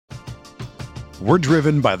We're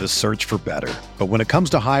driven by the search for better. But when it comes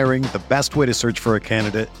to hiring, the best way to search for a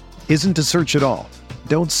candidate isn't to search at all.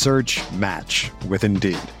 Don't search, match with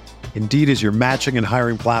Indeed. Indeed is your matching and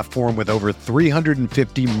hiring platform with over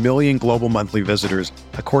 350 million global monthly visitors,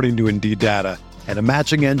 according to Indeed data, and a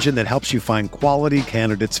matching engine that helps you find quality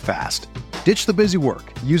candidates fast. Ditch the busy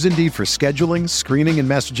work. Use Indeed for scheduling, screening, and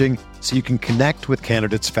messaging so you can connect with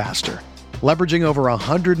candidates faster. Leveraging over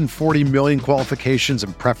 140 million qualifications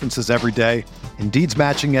and preferences every day, Indeed's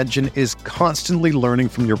matching engine is constantly learning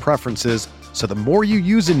from your preferences, so the more you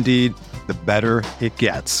use Indeed, the better it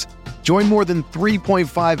gets. Join more than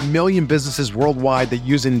 3.5 million businesses worldwide that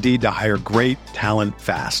use Indeed to hire great talent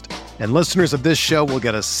fast. And listeners of this show will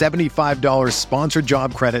get a $75 sponsored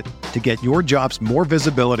job credit to get your jobs more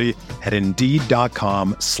visibility at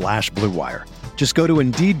Indeed.com/Blue Wire. Just go to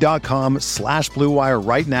Indeed.com/Blue Wire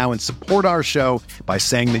right now and support our show by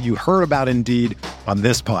saying that you heard about Indeed on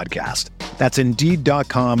this podcast. That's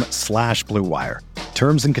Indeed.com/Blue Wire.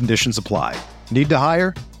 Terms and conditions apply. Need to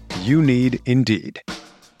hire? You need Indeed.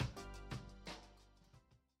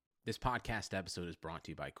 This podcast episode is brought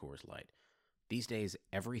to you by Coors Light. These days,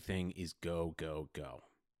 everything is go, go, go.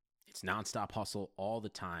 It's nonstop hustle all the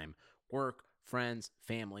time. Work, friends,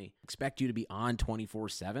 family, expect you to be on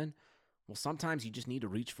 24/7. Well, sometimes you just need to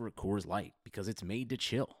reach for a Coors Light because it's made to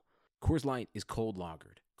chill. Coors Light is cold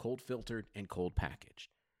lagered, cold filtered, and cold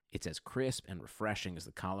packaged. It's as crisp and refreshing as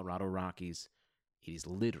the Colorado Rockies. It is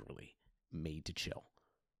literally made to chill.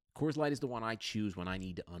 Coors Light is the one I choose when I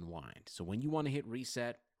need to unwind. So when you want to hit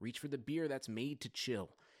reset, reach for the beer that's made to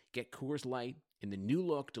chill. Get Coors Light in the new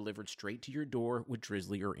look delivered straight to your door with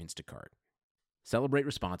Drizzly or Instacart. Celebrate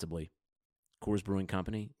responsibly. Coors Brewing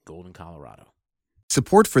Company, Golden, Colorado.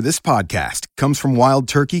 Support for this podcast comes from Wild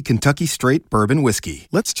Turkey Kentucky Straight Bourbon Whiskey.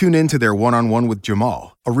 Let's tune in to their one-on-one with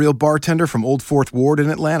Jamal, a real bartender from Old Fourth Ward in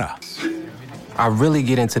Atlanta. I really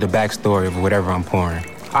get into the backstory of whatever I'm pouring,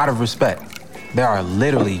 out of respect. There are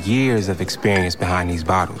literally years of experience behind these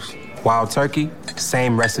bottles. Wild Turkey,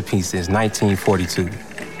 same recipe since 1942.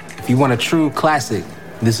 If you want a true classic,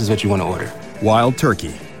 this is what you want to order. Wild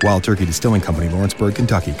Turkey. Wild Turkey Distilling Company, Lawrenceburg,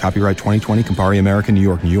 Kentucky. Copyright 2020, Campari American, New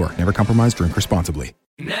York, New York. Never compromise, drink responsibly.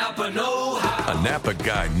 Napa know-how. A Napa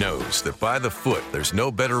guy knows that by the foot, there's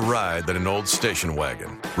no better ride than an old station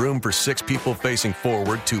wagon. Room for 6 people facing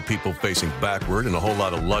forward, 2 people facing backward, and a whole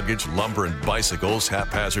lot of luggage, lumber, and bicycles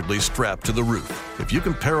haphazardly strapped to the roof. If you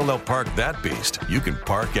can parallel park that beast, you can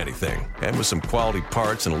park anything. And with some quality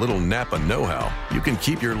parts and a little Napa know-how, you can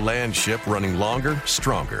keep your land ship running longer,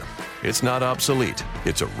 stronger. It's not obsolete.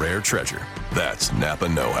 It's a rare treasure. That's Napa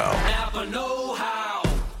know-how. Napa know-how.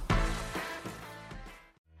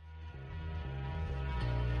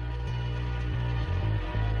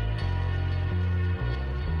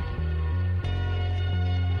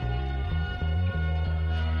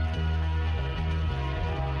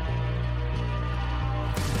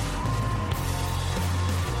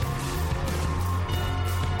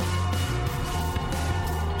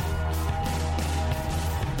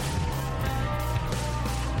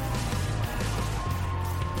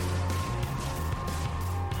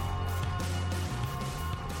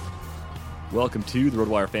 Welcome to the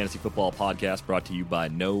RotoWire Fantasy Football Podcast, brought to you by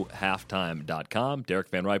NoHalftime.com. Derek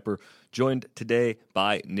Van Riper, joined today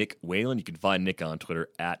by Nick Whalen. You can find Nick on Twitter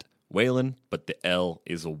at Whalen, but the L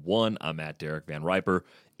is a 1. I'm at Derek Van Riper.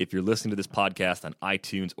 If you're listening to this podcast on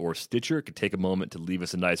iTunes or Stitcher, it could take a moment to leave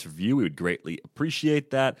us a nice review. We would greatly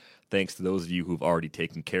appreciate that. Thanks to those of you who've already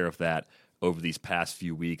taken care of that over these past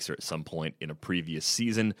few weeks or at some point in a previous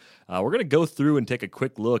season. We're going to go through and take a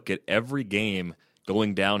quick look at every game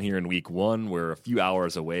going down here in week 1. We're a few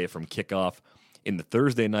hours away from kickoff in the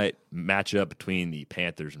Thursday night matchup between the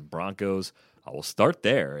Panthers and Broncos. We'll start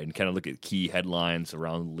there and kind of look at key headlines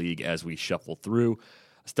around the league as we shuffle through.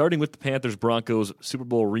 Starting with the Panthers-Broncos Super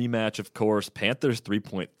Bowl rematch, of course. Panthers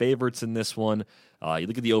 3-point favorites in this one. You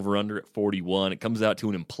look at the over-under at 41. It comes out to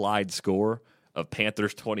an implied score of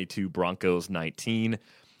Panthers 22, Broncos 19.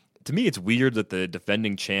 To me, it's weird that the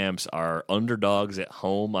defending champs are underdogs at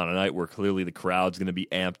home on a night where clearly the crowd's going to be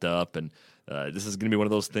amped up, and this is going to be one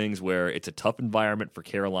of those things where it's a tough environment for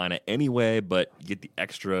Carolina anyway, but you get the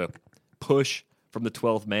extra push from the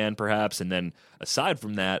 12th man perhaps, and then aside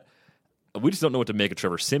from that, we just don't know what to make of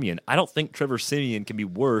Trevor Siemian. I don't think Trevor Siemian can be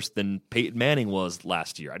worse than Peyton Manning was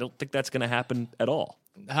last year. I don't think that's going to happen at all.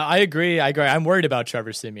 I agree. I'm worried about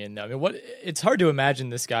Trevor Siemian. I mean, it's hard to imagine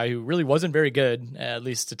this guy who really wasn't very good, at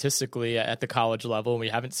least statistically, at the college level. We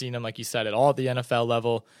haven't seen him, like you said, at all at the NFL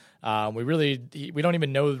level. We don't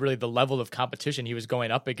even know really the level of competition he was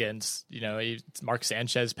going up against. You know, Mark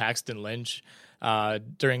Sanchez, Paxton Lynch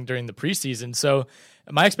during the preseason. So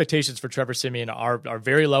my expectations for Trevor Siemian are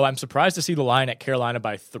very low. I'm surprised to see the line at Carolina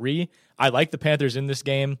by 3. I like the Panthers in this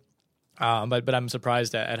game, but I'm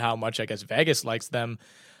surprised at how much I guess Vegas likes them.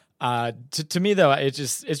 To me though, it's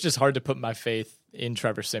just hard to put my faith in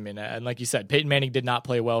Trevor Siemian. And like you said, Peyton Manning did not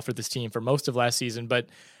play well for this team for most of last season, but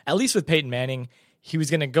at least with Peyton Manning, he was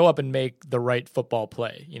going to go up and make the right football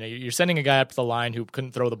play. You know, you're sending a guy up to the line who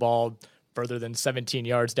couldn't throw the ball further than 17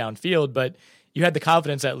 yards downfield, but you had the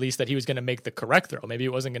confidence at least that he was going to make the correct throw. Maybe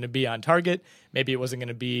it wasn't going to be on target. Maybe it wasn't going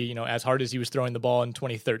to be, you know, as hard as he was throwing the ball in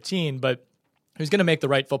 2013, but he was going to make the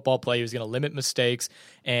right football play. He was going to limit mistakes,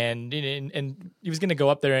 and he was going to go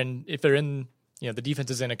up there, and if they're in, you know, the defense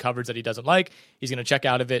is in a coverage that he doesn't like, he's going to check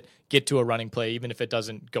out of it, get to a running play, even if it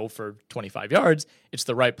doesn't go for 25 yards, it's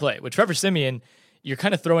the right play. With Trevor Siemian, you're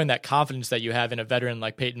kind of throwing that confidence that you have in a veteran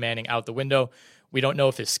like Peyton Manning out the window. We don't know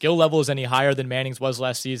if his skill level is any higher than Manning's was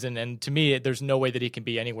last season, and to me, there's no way that he can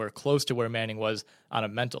be anywhere close to where Manning was on a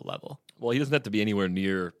mental level. Well, he doesn't have to be anywhere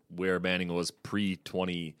near where Manning was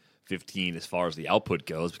pre-2015 as far as the output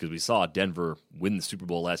goes, because we saw Denver win the Super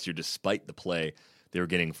Bowl last year despite the play they were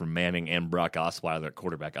getting from Manning and Brock Osweiler at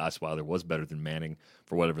quarterback. Osweiler was better than Manning,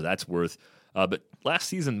 for whatever that's worth. But last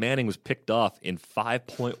season, Manning was picked off in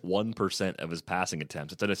 5.1% of his passing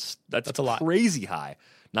attempts. That's a crazy high.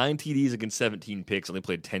 9 TDs against 17 picks, only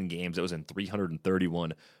played 10 games. That was in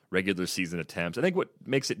 331 regular season attempts. I think what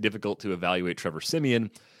makes it difficult to evaluate Trevor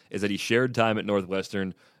Siemian is that he shared time at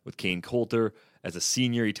Northwestern with Kane Coulter. As a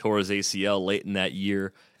senior, he tore his ACL late in that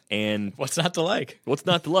year. And what's not to like? What's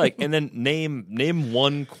not to like? And then name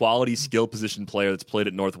one quality skill position player that's played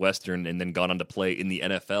at Northwestern and then gone on to play in the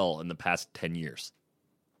NFL in the past 10 years.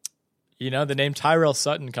 You know, the name Tyrell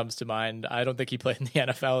Sutton comes to mind. I don't think he played in the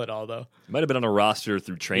NFL at all, though. He might have been on a roster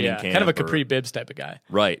through training camp. Kind of a Capri Bibbs type of guy.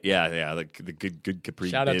 Right, yeah. The good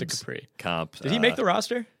Capri Shout Bibbs out to Capri. Comp. Did he make the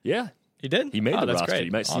roster? Yeah. He did? He made the roster. Great.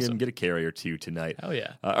 You might see Awesome. him get a carry or two tonight. Oh,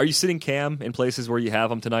 yeah. Are you sitting Cam in places where you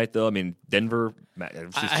have him tonight, though? I mean, Denver, I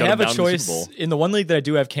have a choice. In the one league that I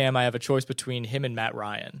do have Cam, I have a choice between him and Matt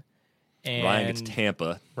Ryan. And Ryan gets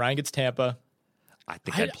Tampa. I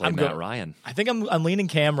think I'd play Matt Ryan. I think I'm leaning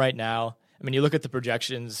Cam right now. I mean, you look at the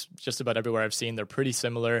projections, just about everywhere I've seen, they're pretty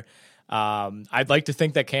similar. I'd like to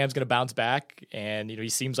think that Cam's going to bounce back, and you know he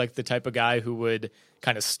seems like the type of guy who would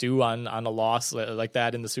kind of stew on a loss like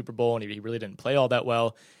that in the Super Bowl, and he really didn't play all that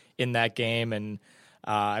well in that game. And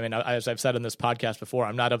I mean, as I've said on this podcast before,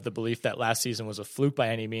 I'm not of the belief that last season was a fluke by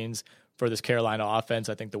any means for this Carolina offense.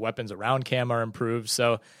 I think the weapons around Cam are improved.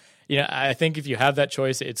 So, you know, I think if you have that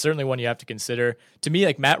choice, it's certainly one you have to consider. To me,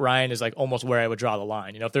 like Matt Ryan is like almost where I would draw the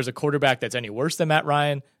line. You know, if there's a quarterback that's any worse than Matt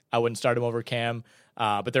Ryan, I wouldn't start him over Cam.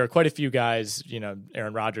 But there are quite a few guys, you know,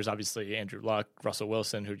 Aaron Rodgers, obviously, Andrew Luck, Russell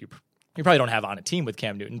Wilson, who you probably don't have on a team with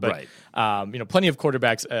Cam Newton. But, you know, plenty of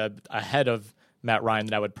quarterbacks ahead of Matt Ryan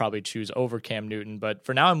that I would probably choose over Cam Newton. But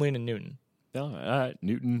for now, I'm leaning Newton. All right,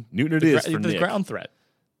 Newton it is for Nick. The ground threat.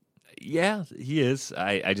 Yeah, he is.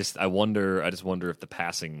 I just wonder if the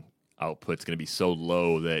passing output's going to be so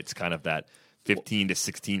low that it's kind of that 15 to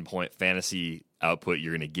 16 point fantasy output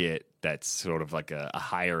you're going to get. That's sort of like a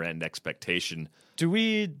higher end expectation. Do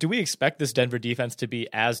we expect this Denver defense to be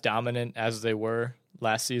as dominant as they were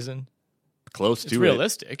last season? Close to it's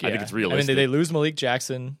realistic. I think it's realistic. I mean, they lose Malik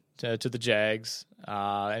Jackson to the Jags.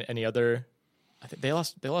 Any other? I think they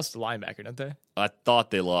lost the linebacker, didn't they? I thought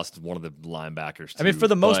they lost one of the linebackers, too. I mean, for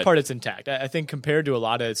the most part, it's intact. I think compared to a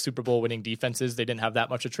lot of Super Bowl winning defenses, they didn't have that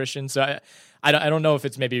much attrition. So I don't know if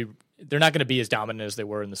it's maybe they're not going to be as dominant as they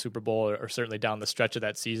were in the Super Bowl or certainly down the stretch of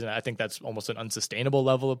that season. I think that's almost an unsustainable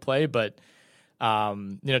level of play. But you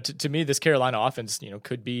know, to me, this Carolina offense, you know,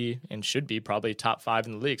 could be and should be probably top 5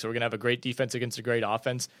 in the league. So we're going to have a great defense against a great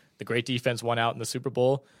offense. The great defense won out in the Super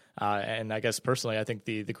Bowl. And I guess personally, I think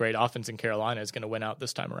the great offense in Carolina is going to win out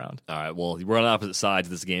this time around. All right, well, we're on opposite sides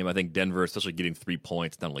of this game. I think Denver, especially getting 3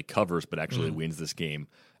 points, not only covers, but actually wins this game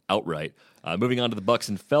outright. Moving on to the Bucs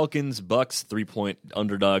and Falcons. Bucs 3-point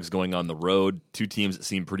underdogs going on the road. 2 teams that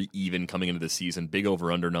seem pretty even coming into the season. Big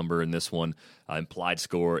over-under number in this one. Implied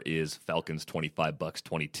score is Falcons 25, Bucs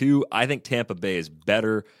 22. I think Tampa Bay is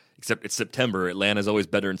better. Except it's September. Atlanta's always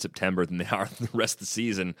better in September than they are the rest of the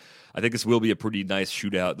season. I think this will be a pretty nice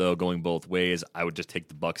shootout, though, going both ways. I would just take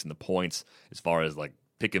the Bucs and the points as far as like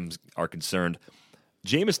pick'ems are concerned.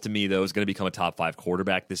 Jameis, to me, though, is going to become a top 5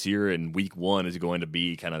 quarterback this year, and week 1 is going to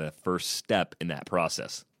be kind of the first step in that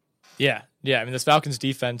process. Yeah. I mean, this Falcons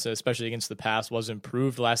defense, especially against the pass, was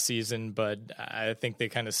improved last season, but I think they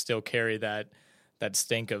kind of still carry that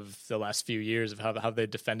stink of the last few years of how they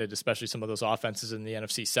defended, especially some of those offenses in the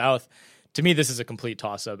NFC South. To me, this is a complete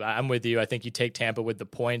toss-up. I'm with you. I think you take Tampa with the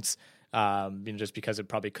points. just because it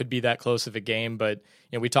probably could be that close of a game. But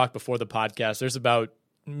we talked before the podcast, there's about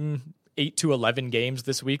 8 to 11 games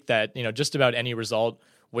this week that just about any result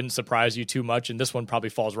wouldn't surprise you too much, and this one probably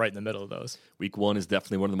falls right in the middle of those. Week 1 is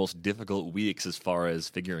definitely one of the most difficult weeks as far as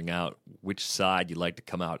figuring out which side you'd like to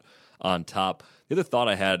come out on top. The other thought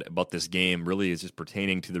I had about this game really is just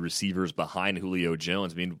pertaining to the receivers behind Julio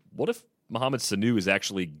Jones. I mean, what if Mohamed Sanu is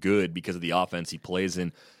actually good because of the offense he plays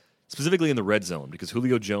in, specifically in the red zone, because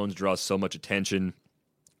Julio Jones draws so much attention.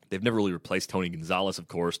 They've never really replaced Tony Gonzalez, of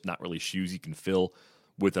course, not really shoes you can fill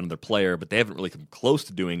with another player, but they haven't really come close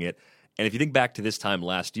to doing it. And if you think back to this time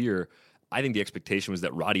last year, I think the expectation was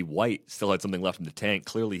that Roddy White still had something left in the tank.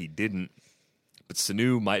 Clearly he didn't. But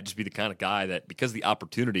Sanu might just be the kind of guy that, because of the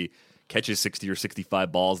opportunity, catches 60 or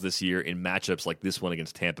 65 balls this year in matchups like this one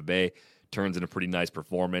against Tampa Bay, turns in a pretty nice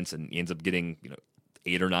performance, and he ends up getting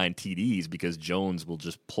 8 or 9 TDs because Jones will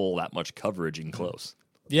just pull that much coverage in close.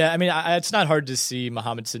 Yeah, I mean, it's not hard to see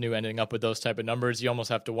Mohamed Sanu ending up with those type of numbers. You almost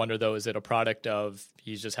have to wonder, though, is it a product of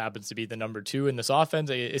he just happens to be the number 2 in this offense?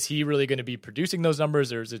 Is he really going to be producing those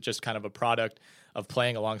numbers, or is it just kind of a product of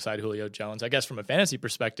playing alongside Julio Jones? I guess from a fantasy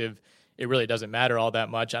perspective, it really doesn't matter all that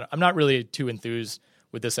much. I'm not really too enthused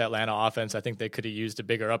with this Atlanta offense. I think they could have used a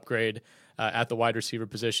bigger upgrade at the wide receiver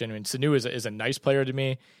position. I mean, Sanu is a nice player to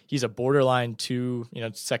me. He's a borderline 2,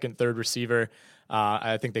 second, third receiver.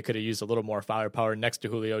 I think they could have used a little more firepower next to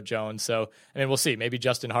Julio Jones. So, I mean, we'll see. Maybe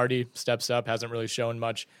Justin Hardy steps up. Hasn't really shown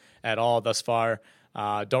much at all thus far.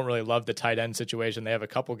 Don't really love the tight end situation. They have a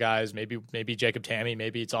couple guys, maybe Jacob Tamme,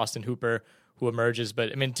 maybe it's Austin Hooper who emerges.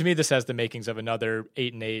 But, I mean, to me, this has the makings of another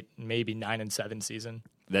 8-8, maybe 9-7 season.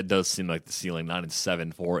 That does seem like the ceiling,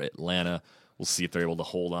 9-7 for Atlanta. We'll see if they're able to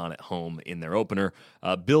hold on at home in their opener.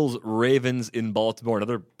 Bills-Ravens in Baltimore,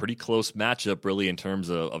 another pretty close matchup, really, in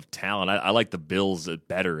terms of talent. I like the Bills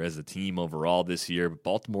better as a team overall this year, but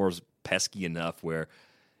Baltimore's pesky enough where,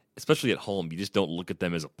 especially at home, you just don't look at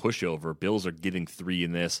them as a pushover. Bills are getting 3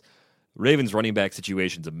 in this. Ravens running back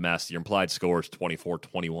situation's a mess. Your implied score is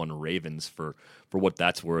 24-21 Ravens for what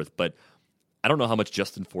that's worth, but I don't know how much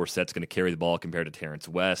Justin Forsett's going to carry the ball compared to Terrence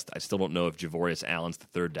West. I still don't know if Javorius Allen's the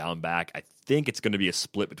third down back. I think it's going to be a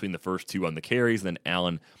split between the first 2 on the carries, and then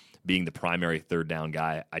Allen being the primary third down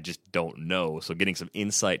guy. I just don't know. So getting some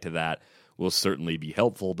insight to that will certainly be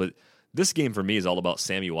helpful. But this game for me is all about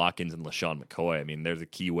Sammy Watkins and LaShawn McCoy. I mean, they're the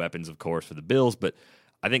key weapons, of course, for the Bills, but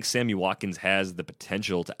I think Sammy Watkins has the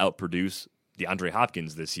potential to outproduce DeAndre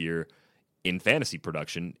Hopkins this year in fantasy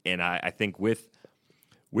production. And I think with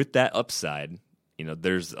that upside,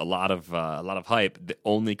 there's a lot of hype. The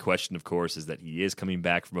only question, of course, is that he is coming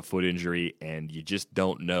back from a foot injury, and you just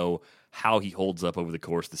don't know how he holds up over the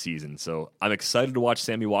course of the season. So I'm excited to watch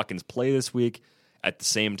Sammy Watkins play this week. At the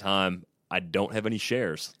same time, I don't have any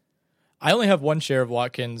shares. I only have 1 share of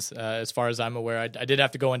Watkins, as far as I'm aware. I did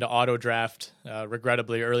have to go into auto draft,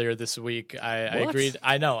 regrettably, earlier this week. I agreed.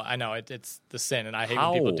 I know. It's the sin, and I hate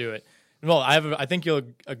when people do it. Well, I think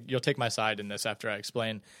you'll take my side in this after I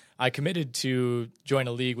explain. I committed to join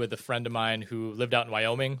a league with a friend of mine who lived out in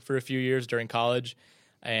Wyoming for a few years during college,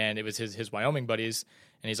 and it was his Wyoming buddies.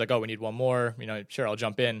 And he's like, "Oh, we need one more. Sure, I'll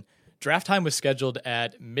jump in." Draft time was scheduled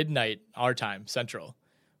at midnight our time, Central,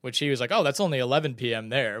 which he was like, "Oh, that's only 11 p.m.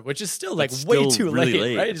 there," which is still way too really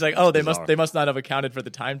late, right? He's like, "Oh, they must not have accounted for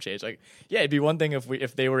the time change." Like, yeah, it'd be one thing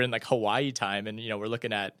if they were in like Hawaii time, and we're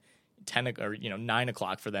looking at 10 or 9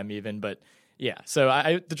 o'clock for them even. But yeah, so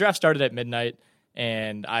the draft started at midnight,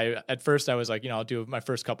 and at first I was like, I'll do my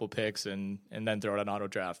first couple picks and then throw it on auto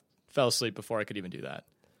draft. Fell asleep before I could even do that.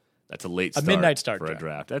 That's a late start, midnight start for a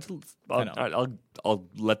draft. I'll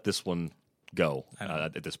let this one go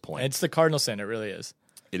at this point. It's the Cardinal sin. It really is.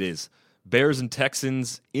 It is. Bears and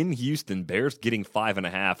Texans in Houston. Bears getting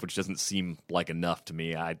 5.5, which doesn't seem like enough to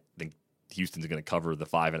me. I think Houston's going to cover the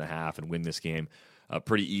 5.5 and win this game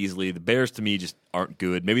pretty easily. The Bears, to me, just aren't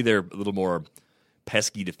good. Maybe they're a little more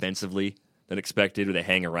pesky defensively than expected, or they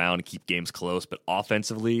hang around and keep games close. But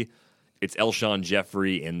offensively, it's Elshon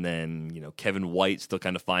Jeffrey and then Kevin White still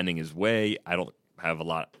kind of finding his way. I don't have a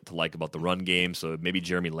lot to like about the run game, so maybe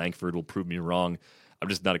Jeremy Langford will prove me wrong. I'm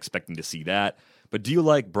just not expecting to see that. But do you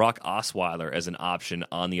like Brock Osweiler as an option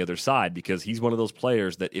on the other side? Because he's one of those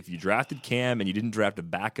players that if you drafted Cam and you didn't draft a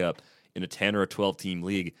backup in a 10 or a 12-team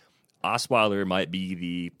league, Osweiler might be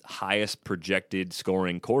the highest projected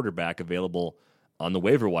scoring quarterback available on the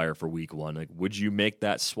waiver wire for week 1. Like, would you make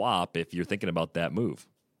that swap if you're thinking about that move?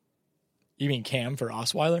 You mean Cam for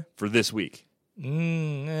Osweiler? For this week?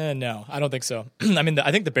 No, I don't think so. I mean,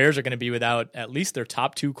 I think the Bears are going to be without at least their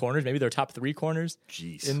top 2 corners, maybe their top 3 corners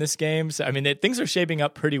in this game. So, I mean, things are shaping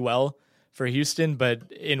up pretty well for Houston,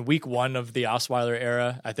 but in week 1 of the Osweiler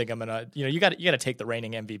era, I think I'm gonna, you got to take the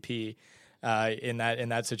reigning MVP in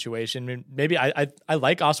that situation. I mean, maybe I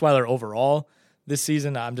like Osweiler overall this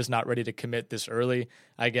season. I'm just not ready to commit this early,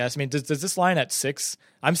 I guess. I mean, does this line at 6?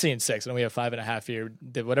 I'm seeing 6, and we have 5.5 here.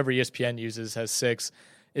 Whatever ESPN uses has 6.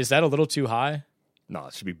 Is that a little too high? No,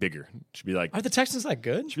 it should be bigger. It should be like, are the Texans that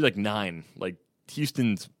good? It should be like 9. Like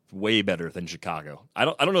Houston's way better than Chicago. I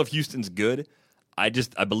don't know if Houston's good. I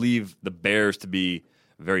believe the Bears to be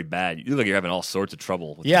very bad. You look like you're having all sorts of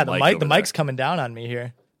trouble with the mic's coming down on me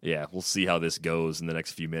here. Yeah, we'll see how this goes in the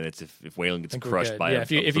next few minutes. If Waylon gets crushed by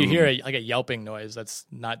if you hear a yelping noise, that's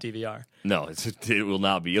not DVR. No, it will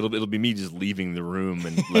not be. It'll be me just leaving the room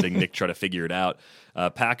and letting Nick try to figure it out.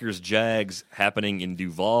 Packers Jags happening in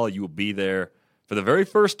Duval. You will be there for the very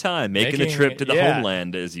first time, making a trip to the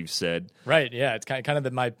homeland, as you've said. Right. Yeah, it's kind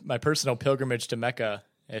of my personal pilgrimage to Mecca,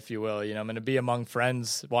 if you will. I'm going to be among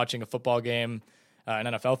friends watching a football game. An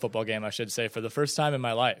NFL football game, I should say, for the first time in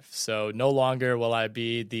my life. So no longer will I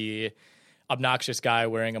be the obnoxious guy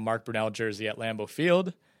wearing a Mark Brunell jersey at Lambeau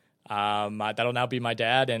Field. That'll now be my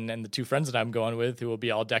dad and the 2 friends that I'm going with, who will be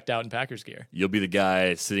all decked out in Packers gear. You'll be the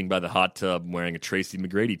guy sitting by the hot tub wearing a Tracy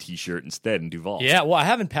McGrady t-shirt instead in Duval. Yeah, well, I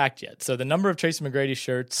haven't packed yet. So the number of Tracy McGrady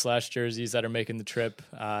shirts / jerseys that are making the trip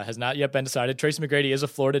has not yet been decided. Tracy McGrady is a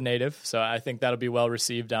Florida native, so I think that'll be well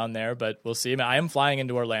received down there, but we'll see. I am flying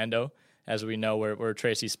into Orlando, as we know, where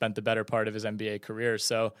Tracy spent the better part of his NBA career.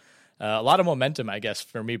 So a lot of momentum, I guess,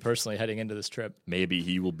 for me personally heading into this trip. Maybe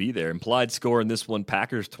he will be there. Implied score in this one,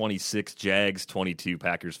 Packers 26, Jags 22.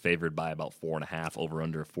 Packers favored by about 4.5, over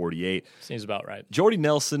under 48. Seems about right. Jordy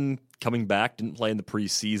Nelson coming back, didn't play in the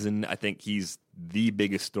preseason. I think he's the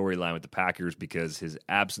biggest storyline with the Packers because his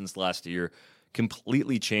absence last year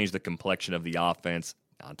completely changed the complexion of the offense.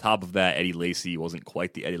 On top of that, Eddie Lacy wasn't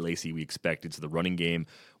quite the Eddie Lacy we expected, so the running game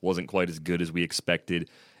wasn't quite as good as we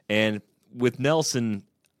expected. And with Nelson,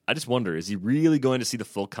 I just wonder, is he really going to see the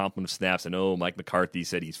full complement of snaps? I know Mike McCarthy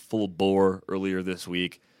said he's full bore earlier this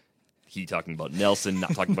week. He talking about Nelson,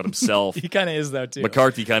 not talking about himself. He kind of is, though, too.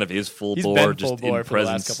 McCarthy kind of is full He's bore, been just full bore in for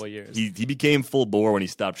presence. the last couple of years. He became full bore when he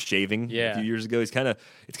stopped shaving a few years ago. It's kind of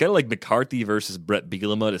like McCarthy versus Brett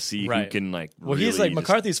Bielema to see who can Well, really he's like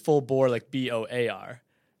McCarthy's full bore, like BOAR.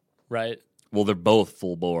 Right. Well, they're both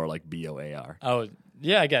full bore, like BOAR. Oh,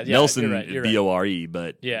 yeah, I guess. Yeah, Nelson you're right. BORE,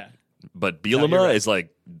 but yeah, but Bielema is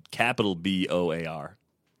like capital BOAR.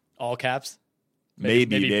 All caps.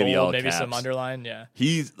 Maybe bold, all maybe caps. some underline. Yeah.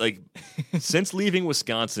 He's like, since leaving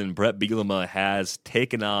Wisconsin, Brett Bielema has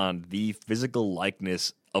taken on the physical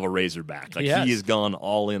likeness of a Razorback. Like he has gone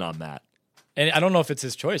all in on that. And I don't know if it's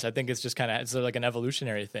his choice. I think it's just it's like an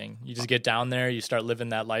evolutionary thing. You just get down there, you start living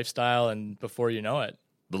that lifestyle, and before you know it.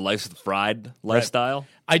 The life's the fried lifestyle?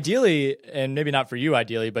 Right. Ideally, and maybe not for you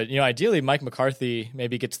ideally, but ideally Mike McCarthy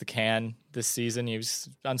maybe gets the can this season. He was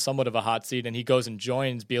on somewhat of a hot seat, and he goes and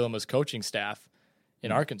joins Bielema's coaching staff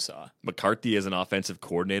in Arkansas. McCarthy as an offensive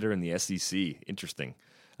coordinator in the SEC. Interesting.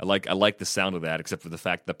 I like the sound of that, except for the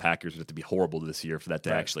fact that the Packers would have to be horrible this year for that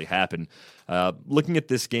to actually happen. Looking at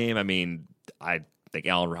this game, I mean, I think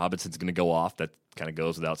Allen Robinson's going to go off. That kind of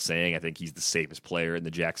goes without saying. I think he's the safest player in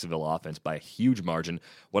the Jacksonville offense by a huge margin.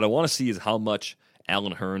 What I want to see is how much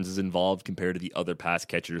Allen Hurns is involved compared to the other pass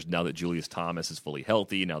catchers now that Julius Thomas is fully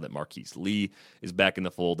healthy, now that Marquise Lee is back in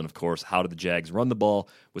the fold, and of course, how do the Jags run the ball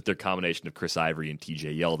with their combination of Chris Ivory and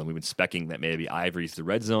TJ Yeldon? We've been specking that maybe Ivory's the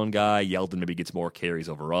red zone guy, Yeldon maybe gets more carries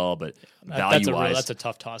overall, but value-wise, that's a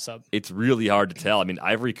tough toss-up. It's really hard to tell. I mean,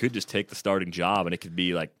 Ivory could just take the starting job, and it could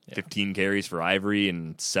be like 15 carries for Ivory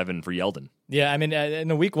and 7 for Yeldon. Yeah, I mean,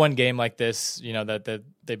 in a week 1 game like this, that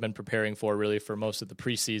they've been preparing for really for most of the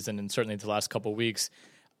preseason and certainly the last couple of weeks,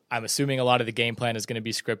 I'm assuming a lot of the game plan is going to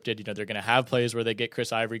be scripted. They're going to have plays where they get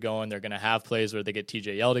Chris Ivory going. They're going to have plays where they get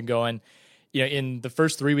TJ Yeldon going. In the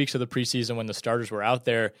first 3 weeks of the preseason when the starters were out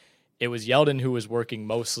there, it was Yeldon who was working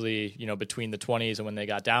mostly, between the 20s, and when they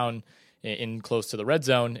got down in close to the red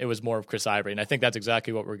zone, it was more of Chris Ivory. And I think that's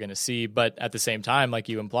exactly what we're going to see. But at the same time, like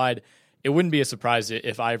you implied, it wouldn't be a surprise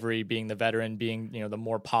if Ivory, being the veteran, being the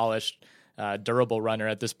more polished, durable runner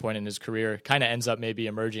at this point in his career, kind of ends up maybe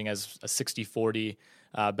emerging as a 60-40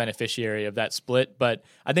 beneficiary of that split. But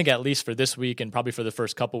I think at least for this week and probably for the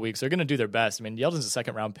first couple weeks, they're going to do their best. I mean, Yeldon's a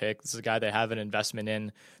second-round pick. This is a guy they have an investment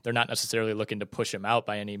in. They're not necessarily looking to push him out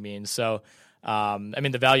by any means. So,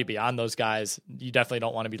 the value beyond those guys, you definitely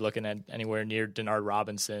don't want to be looking at anywhere near Denard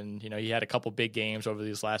Robinson. He had a couple big games over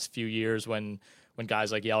these last few years when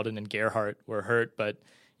guys like Yeldon and Gerhardt were hurt. But,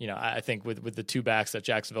 I think with the 2 backs that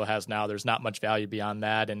Jacksonville has now, there's not much value beyond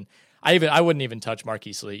that. And I wouldn't even touch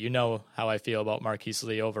Marquise Lee. You know how I feel about Marquise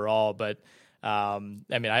Lee overall, but I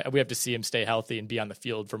mean, we have to see him stay healthy and be on the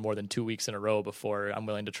field for more than 2 weeks in a row before I'm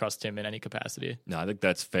willing to trust him in any capacity. No, I think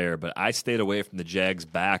that's fair, but I stayed away from the Jags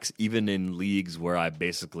backs, even in leagues where I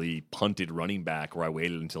basically punted running back, where I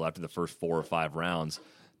waited until after the first 4 or 5 rounds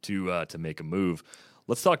to make a move.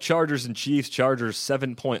 Let's talk Chargers and Chiefs. Chargers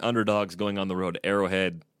 7-point underdogs going on the road to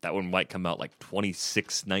Arrowhead. That one might come out like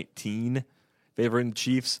 26-19 favoring the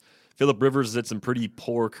Chiefs. Phillip Rivers is at some pretty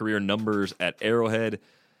poor career numbers at Arrowhead.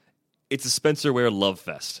 It's a Spencer Ware love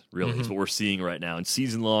fest, really. It's what we're seeing right now in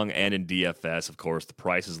season long and in DFS. Of course, the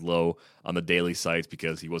price is low on the daily sites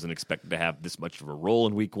because he wasn't expected to have this much of a role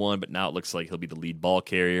in week 1, but now it looks like he'll be the lead ball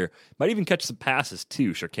carrier. Might even catch some passes,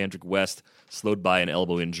 too. Sharkandrick West slowed by an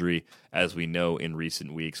elbow injury, as we know in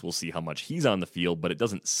recent weeks. We'll see how much he's on the field, but it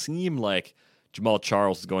doesn't seem like Jamal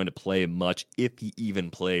Charles is going to play much, if he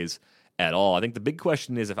even plays at all. I think the big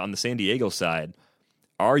question is, if on the San Diego side,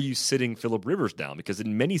 are you sitting Phillip Rivers down? Because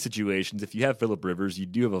in many situations, if you have Phillip Rivers, you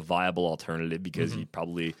do have a viable alternative because you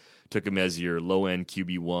probably took him as your low-end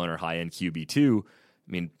QB1 or high-end QB2.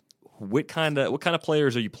 I mean, what kind of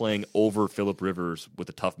players are you playing over Phillip Rivers with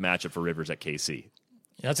a tough matchup for Rivers at KC?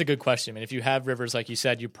 Yeah, that's a good question. I mean, if you have Rivers, like you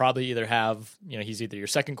said, you probably either have, he's either your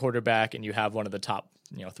second quarterback and you have one of the top,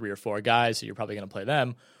 3 or 4 guys, so you're probably going to play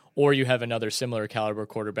them, or you have another similar caliber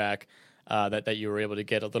quarterback that you were able to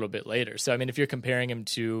get a little bit later. So, I mean, if you're comparing him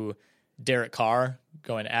to Derek Carr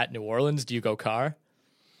going at New Orleans, do you go Carr?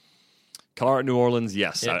 Carr at New Orleans,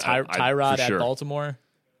 yes. Yeah, Tyrod at Baltimore?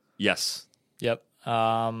 Yes. Yep. What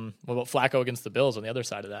about Flacco against the Bills on the other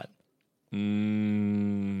side of that?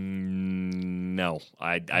 No,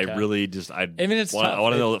 I really just I want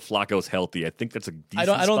to know that Flacco's healthy. I think that's a decent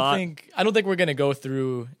spot. I don't think we're going to go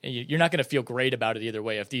through. You're not going to feel great about it either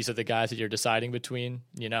way if these are the guys that you're deciding between.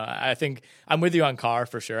 I think I'm with you on Carr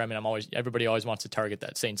for sure. I mean, everybody always wants to target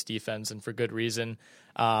that Saints defense, and for good reason.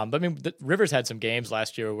 But I mean, Rivers had some games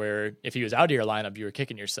last year where if he was out of your lineup, you were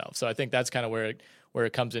kicking yourself. So I think that's kind of where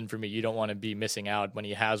it comes in for me. You don't want to be missing out when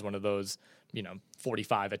he has one of those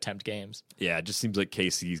 45 attempt games. Yeah, it just seems like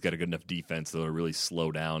KC's got a good enough defense that'll really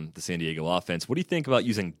slow down the San Diego offense. What do you think about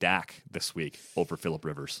using Dak this week over Phillip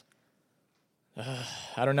Rivers?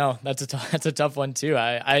 I don't know. That's a tough one too.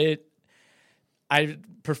 I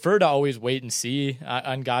prefer to always wait and see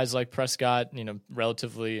on guys like Prescott,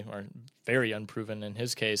 relatively or very unproven in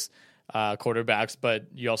his case, quarterbacks, but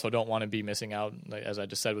you also don't want to be missing out, as I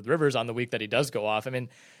just said, with Rivers on the week that he does go off. I mean,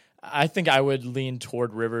 I think I would lean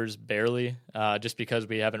toward Rivers barely, just because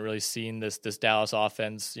we haven't really seen this Dallas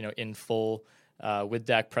offense, in full with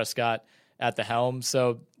Dak Prescott at the helm.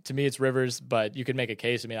 So to me, it's Rivers, but you could make a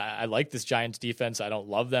case. I mean, I like this Giants defense. I don't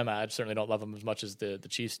love them. I certainly don't love them as much as the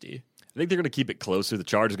Chiefs D. I think they're going to keep it closer. The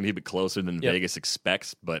Chargers are going to keep it closer than Vegas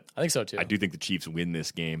expects, but I think so too. I do think the Chiefs win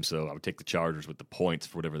this game, so I would take the Chargers with the points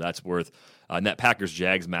for whatever that's worth. In that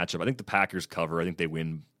Packers-Jags matchup, I think the Packers cover. I think they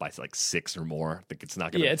win by like 6 or more. I think it's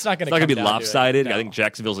not going to be lopsided. No. I think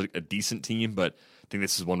Jacksonville's a decent team, but I think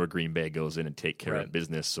this is one where Green Bay goes in and take care of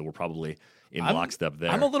business, so we're probably in lockstep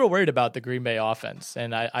there. I'm a little worried about the Green Bay offense,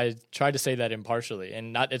 and I tried to say that impartially,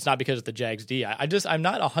 and it's not because of the Jags D. I'm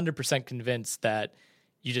not 100% convinced that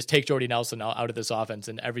you just take Jordy Nelson out of this offense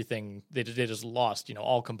and everything, they just lost,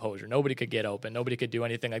 all composure. Nobody could get open. Nobody could do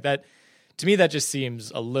anything like that. To me, that just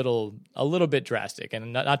seems a little bit drastic.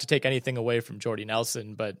 And not to take anything away from Jordy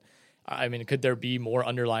Nelson, but I mean, could there be more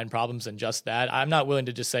underlying problems than just that? I'm not willing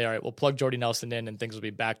to just say, all right, we'll plug Jordy Nelson in and things will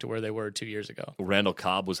be back to where they were 2 years ago. Randall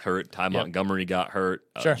Cobb was hurt. Ty Montgomery got hurt.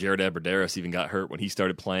 Jared Abbrederis even got hurt when he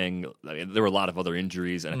started playing. I mean, there were a lot of other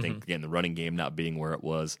injuries. And I think, again, the running game not being where it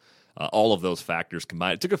was. All of those factors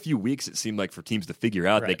combined. It took a few weeks, it seemed like, for teams to figure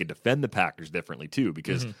out they could defend the Packers differently, too,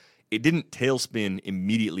 because it didn't tailspin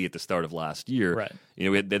immediately at the start of last year. Right. They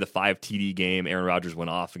had the 5 TD game. Aaron Rodgers went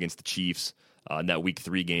off against the Chiefs in that Week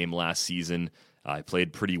 3 game last season. He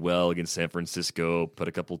played pretty well against San Francisco, put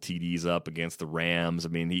a couple TDs up against the Rams. I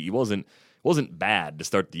mean, he wasn't bad to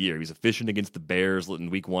start the year. He was efficient against the Bears in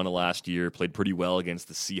Week 1 of last year, played pretty well against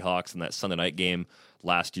the Seahawks in that Sunday night game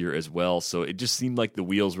last year as well. So it just seemed like the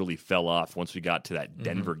wheels really fell off once we got to that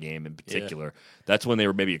Denver game in particular. Yeah. That's when they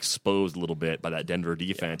were maybe exposed a little bit by that Denver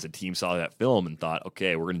defense. A team saw that film and thought,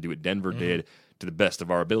 okay, we're going to do what Denver did to the best of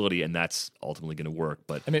our ability, and that's ultimately going to work.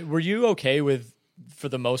 But I mean, were you okay with, for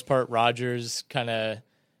the most part, Rodgers kind of,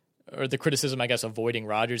 or the criticism, I guess, avoiding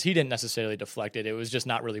Rodgers? He didn't necessarily deflect it. It was just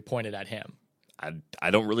not really pointed at him. I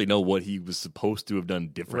don't really know what he was supposed to have done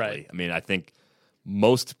differently. Right. I mean, I think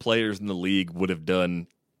most players in the league would have done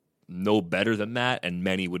no better than that, and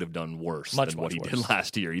many would have done worse than what he did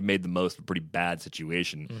last year. He made the most of a pretty bad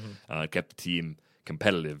situation, kept the team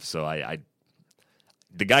competitive. So I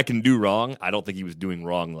the guy can do wrong. I don't think he was doing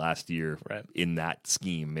wrong last year right. in that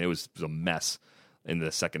scheme. It was a mess in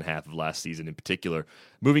the second half of last season in particular.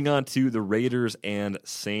 Moving on to the Raiders and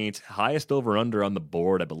Saints. Highest over-under on the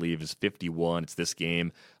board, I believe, is 51. It's this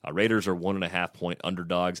game. Raiders are 1.5-point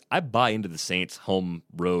underdogs. I buy into the Saints'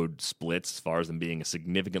 home-road splits as far as them being a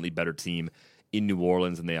significantly better team in New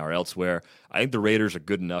Orleans than they are elsewhere. I think the Raiders are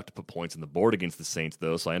good enough to put points on the board against the Saints,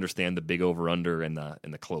 though, so I understand the big over-under and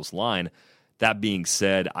the close line. That being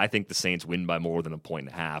said, I think the Saints win by more than 1.5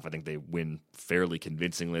 points. I think they win fairly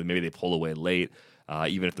convincingly. Maybe they pull away late.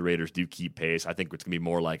 Even if the Raiders do keep pace, I think it's going to be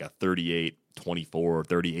more like a 38-24,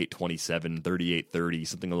 38-27, 38-30,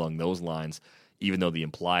 something along those lines, even though the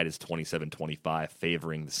implied is 27-25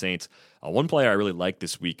 favoring the Saints. One player I really like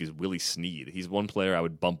this week is Willie Snead. He's one player I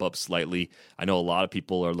would bump up slightly. I know a lot of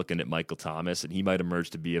people are looking at Michael Thomas, and he might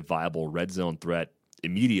emerge to be a viable red zone threat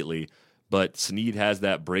immediately. But Snead has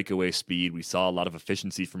that breakaway speed. We saw a lot of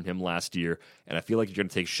efficiency from him last year, and I feel like you're going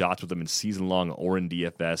to take shots with him in season-long or in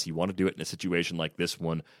DFS. You want to do it in a situation like this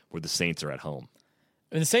one where the Saints are at home.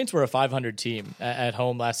 And the Saints were a 500 team at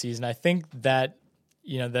home last season. I think that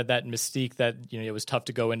that mystique that it was tough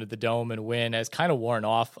to go into the Dome and win has kind of worn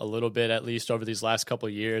off a little bit, at least over these last couple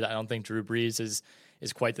of years. I don't think Drew Brees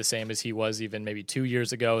is quite the same as he was even maybe 2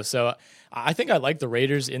 years ago. So I think I like the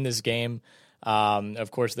Raiders in this game.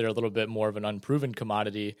 Of course, they're a little bit more of an unproven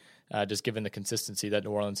commodity, just given the consistency that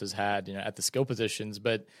New Orleans has had, at the skill positions.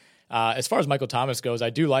 But as far as Michael Thomas goes,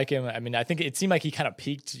 I do like him. I mean, I think it seemed like he kind of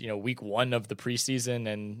peaked, week one of the preseason.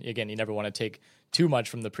 And again, you never want to take too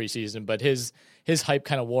much from the preseason, but his hype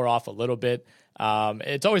kind of wore off a little bit.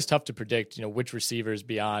 It's always tough to predict, which receivers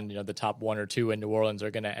beyond, the top one or two in New Orleans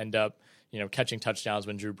are going to end up catching touchdowns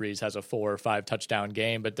when Drew Brees has a 4 or 5 touchdown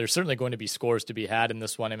game, but there's certainly going to be scores to be had in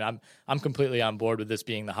this one. I mean, I'm completely on board with this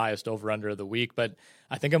being the highest over-under of the week, but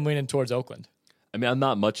I think I'm leaning towards Oakland. I mean, I'm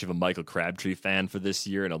not much of a Michael Crabtree fan for this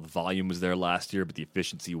year. I know the volume was there last year, but the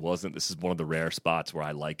efficiency wasn't. This is one of the rare spots where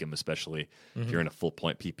I like him, especially if you're in a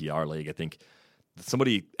full-point PPR league. I think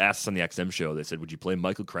somebody asked us on the XM show, they said, would you play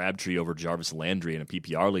Michael Crabtree over Jarvis Landry in a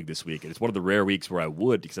PPR league this week? And it's one of the rare weeks where I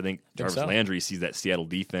would, because I think Jarvis Landry sees that Seattle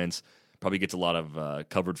defense, probably gets a lot of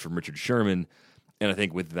coverage from Richard Sherman. And I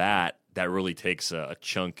think with that really takes a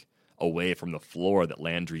chunk away from the floor that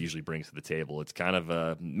Landry usually brings to the table. It's kind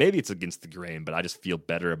of maybe it's against the grain, but I just feel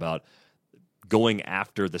better about going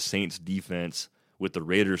after the Saints defense with the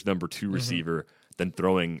Raiders' number 2 receiver than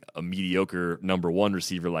throwing a mediocre number 1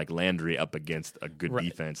 receiver like Landry up against a good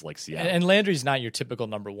defense like Seattle. And Landry's not your typical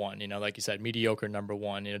number 1, like you said, mediocre number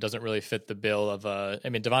 1, doesn't really fit the bill of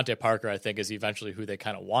Devontae Parker, I think, is eventually who they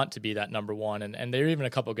kind of want to be that number 1. And there are even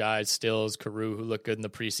a couple guys, Stills, Carew, who look good in the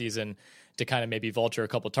preseason to kind of maybe vulture a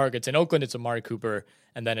couple targets. In Oakland, it's Amari Cooper,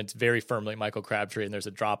 and then it's very firmly Michael Crabtree, and there's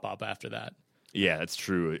a drop-off after that. Yeah, that's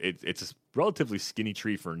true. It's a relatively skinny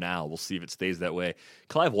tree for now. We'll see if it stays that way.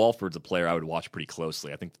 Clive Walford's a player I would watch pretty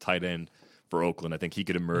closely. I think the tight end for Oakland, I think he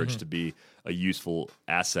could emerge to be a useful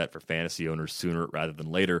asset for fantasy owners sooner rather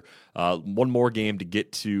than later. One more game to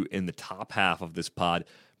get to in the top half of this pod.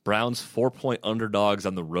 Browns 4-point underdogs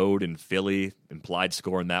on the road in Philly. Implied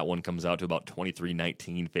score in that one comes out to about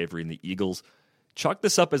 23-19, favoring the Eagles. Chalk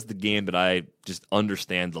this up as the game that I just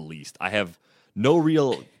understand the least. I have no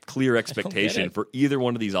real clear expectation for either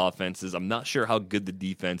one of these offenses. I'm not sure how good the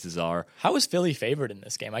defenses are. How is Philly favored in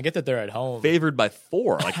this game? I get that they're at home. Favored by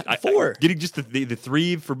 4. Like 4. Getting just the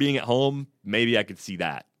 3 for being at home, maybe I could see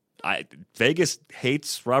that. Vegas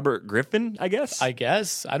hates Robert Griffin, I guess.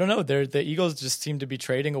 I don't know. The Eagles just seem to be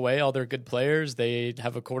trading away all their good players. They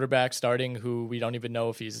have a quarterback starting who we don't even know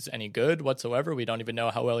if he's any good whatsoever. We don't even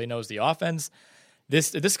know how well he knows the offense.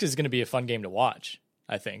 This is going to be a fun game to watch,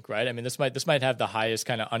 I think, right? I mean, this might have the highest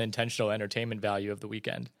kind of unintentional entertainment value of the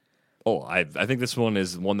weekend. Oh, I think this one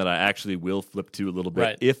is one that I actually will flip to a little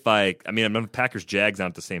bit. Right. I'm on Packers-Jags on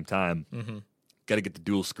at the same time. Got to get the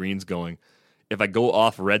dual screens going. If I go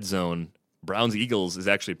off red zone, Browns-Eagles is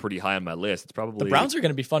actually pretty high on my list. It's probably the Browns are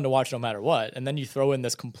going to be fun to watch no matter what, and then you throw in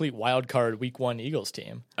this complete wild card Week 1 Eagles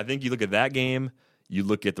team. I think you look at that game, you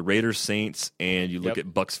look at the Raiders-Saints, and you look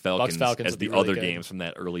at Bucks-Falcons as the other games from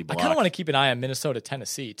that early block. I kind of want to keep an eye on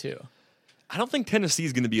Minnesota-Tennessee too. I don't think Tennessee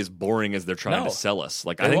is going to be as boring as they're trying to sell us.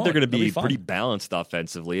 I think they're going to be pretty balanced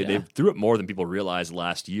offensively. Yeah. They threw it more than people realized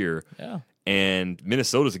last year. Yeah. And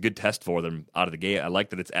Minnesota's a good test for them out of the gate. I like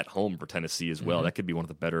that it's at home for Tennessee as well. That could be one of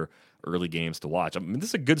the better early games to watch. I mean, this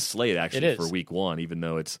is a good slate actually for Week 1, even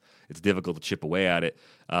though it's difficult to chip away at it.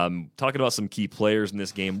 Talking about some key players in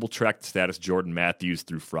this game, we'll track the status of Jordan Matthews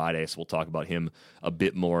through Friday, so we'll talk about him a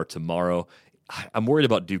bit more tomorrow. I'm worried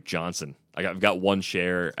about Duke Johnson. I've got one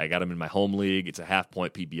share. I got him in my home league. It's a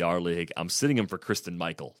half-point PPR league. I'm sitting him for Kristen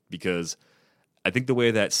Michael because I think the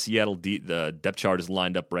way that Seattle the depth chart is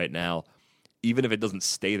lined up right now, even if it doesn't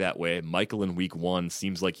stay that way, Michael in week 1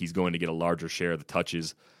 seems like he's going to get a larger share of the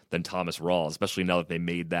touches than Thomas Rawls, especially now that they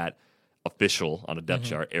made that official on a depth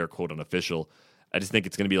chart, air quote unofficial. I just think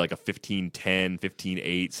it's going to be like a 15-10,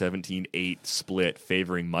 15-8, 17-8 split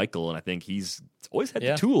favoring Michael, and I think he's always had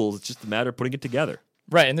the tools. It's just a matter of putting it together.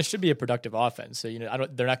 Right, and this should be a productive offense. So,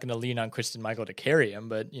 they're not going to lean on Kristen Michael to carry him,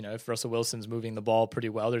 but, if Russell Wilson's moving the ball pretty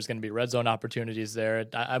well, there's going to be red zone opportunities there.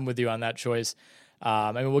 I'm with you on that choice.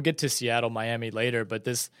 We'll get to Seattle, Miami later, but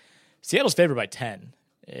Seattle's favored by 10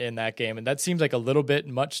 in that game, and that seems like a little bit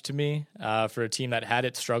much to me for a team that had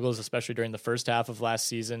its struggles, especially during the first half of last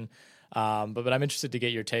season. But I'm interested to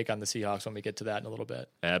get your take on the Seahawks when we get to that in a little bit.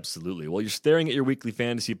 Absolutely. Well, you're staring at your weekly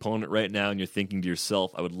fantasy opponent right now, and you're thinking to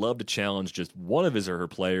yourself, I would love to challenge just one of his or her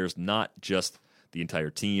players, not just the entire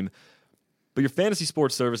team. But your fantasy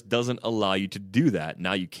sports service doesn't allow you to do that.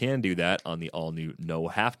 Now you can do that on the all-new No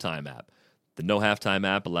Halftime app. The No Halftime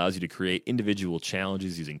app allows you to create individual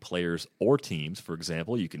challenges using players or teams. For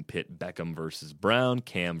example, you can pit Beckham versus Brown,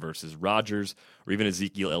 Cam versus Rodgers, or even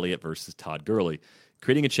Ezekiel Elliott versus Todd Gurley.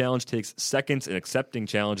 Creating a challenge takes seconds, and accepting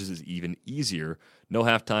challenges is even easier. No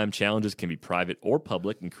Halftime challenges can be private or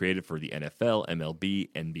public and created for the NFL, MLB,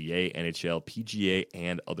 NBA, NHL, PGA,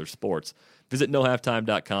 and other sports. Visit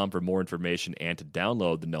nohalftime.com for more information and to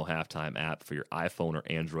download the No Halftime app for your iPhone or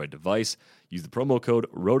Android device. Use the promo code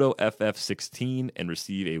ROTOFF16 and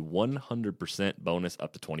receive a 100% bonus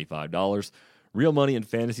up to $25. Real money and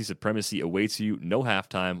fantasy supremacy awaits you. No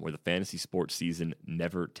Halftime, where the fantasy sports season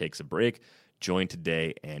never takes a break. Join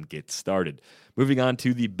today and get started. Moving on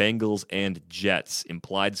to the Bengals and Jets.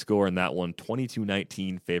 Implied score in that one,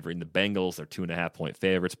 22-19, favoring the Bengals. They're 2.5-point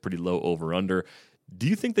favorites, pretty low over-under. Do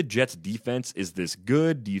you think the Jets' defense is this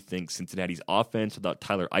good? Do you think Cincinnati's offense without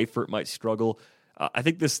Tyler Eifert might struggle? I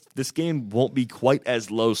think this game won't be quite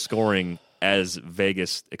as low scoring as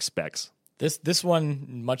Vegas expects. This one,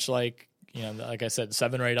 much like like I said,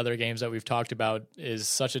 7 or 8 other games that we've talked about, is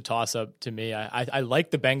such a toss-up to me. I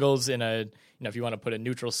like the Bengals in a, if you want to put a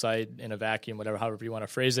neutral site in a vacuum, however you want to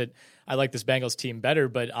phrase it, I like this Bengals team better.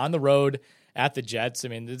 But on the road at the Jets,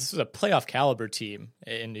 this is a playoff caliber team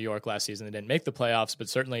in New York last season. They didn't make the playoffs, but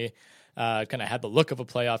certainly kind of had the look of a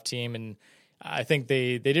playoff team. And I think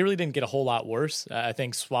they really didn't get a whole lot worse. I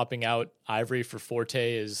think swapping out Ivory for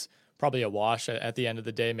Forte is probably a wash at the end of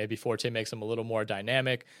the day. Maybe Forte makes him a little more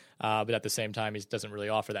dynamic, but at the same time, he doesn't really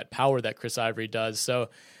offer that power that Chris Ivory does. So,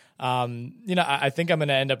 I think I'm going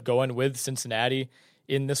to end up going with Cincinnati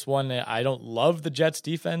in this one. I don't love the Jets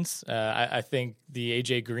defense. I think the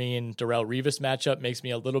A.J. Green, Darrelle Revis matchup makes me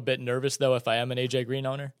a little bit nervous, though, if I am an A.J. Green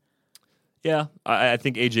owner. Yeah, I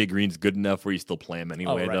think A.J. Green's good enough where you still play him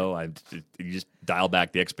anyway, though. You just dial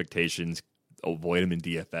back the expectations, avoid him in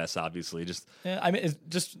DFS, obviously. Just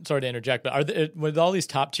sorry to interject, but with all these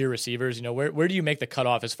top tier receivers, where do you make the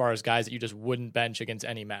cutoff as far as guys that you just wouldn't bench against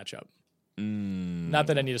any matchup? Not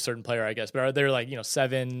that I need a certain player, I guess, but are there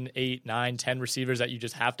 7, 8, 9, 10 receivers that you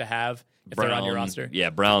just have to have if they're on your roster? Yeah,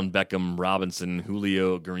 Brown, Beckham, Robinson,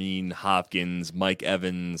 Julio, Green, Hopkins, Mike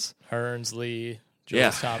Evans, Hearns, Lee,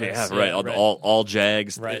 Julius Thomas. Yeah, right. All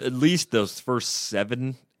Jags. Right. At least those first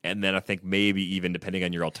 7. And then I think maybe even depending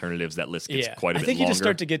on your alternatives, that list gets quite a bit longer. I think you just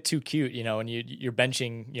start to get too cute, and you're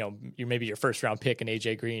benching, you're maybe your first round pick in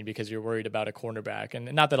AJ Green because you're worried about a cornerback.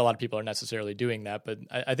 And not that a lot of people are necessarily doing that, but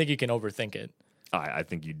I think you can overthink it. I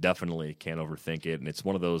think you definitely can overthink it. And it's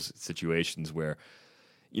one of those situations where,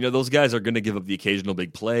 those guys are going to give up the occasional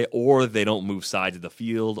big play, or they don't move sides of the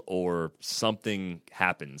field, or something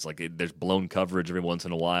happens. There's blown coverage every once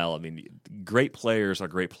in a while. Great players are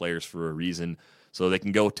great players for a reason. So they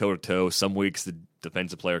can go toe-to-toe. Some weeks the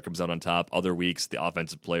defensive player comes out on top. Other weeks the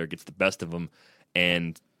offensive player gets the best of them.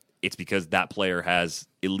 And it's because that player has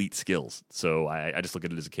elite skills. So I just look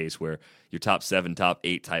at it as a case where your top 7, top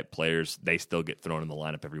 8 type players, they still get thrown in the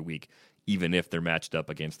lineup every week, even if they're matched up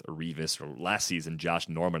against a Revis. Or last season, Josh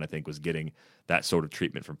Norman, I think, was getting that sort of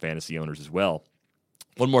treatment from fantasy owners as well.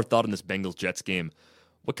 One more thought on this Bengals-Jets game.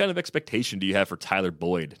 What kind of expectation do you have for Tyler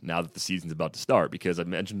Boyd now that the season's about to start? Because I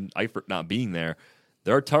mentioned Eifert not being there.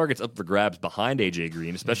 There are targets up for grabs behind A.J.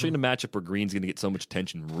 Green, especially in a matchup where Green's going to get so much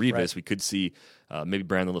attention from Revis. Right. We could see maybe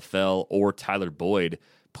Brandon LaFell or Tyler Boyd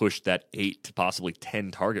push that 8 to possibly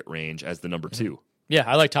 10 target range as the number 2. Yeah,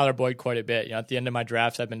 I like Tyler Boyd quite a bit. At the end of my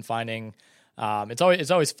drafts, I've been finding it's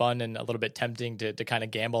always fun and a little bit tempting to kind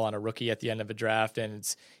of gamble on a rookie at the end of a draft. And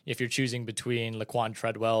it's if you're choosing between Laquan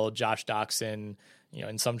Treadwell, Josh Doxson,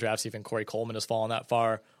 in some drafts, even Corey Coleman has fallen that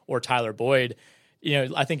far, or Tyler Boyd.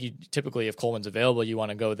 I think you typically, if Coleman's available, you want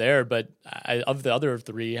to go there. But of the other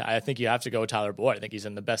three, I think you have to go Tyler Boyd. I think he's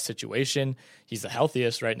in the best situation. He's the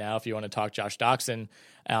healthiest right now if you want to talk Josh Doxson.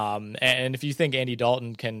 And if you think Andy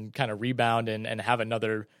Dalton can kind of rebound and have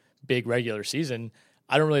another big regular season,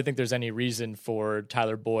 I don't really think there's any reason for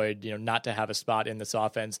Tyler Boyd, not to have a spot in this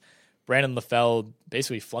offense. Brandon LaFell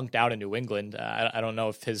basically flunked out in New England. I don't know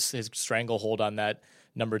if his stranglehold on that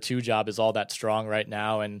number 2 job is all that strong right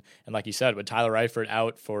now. And like you said, with Tyler Eifert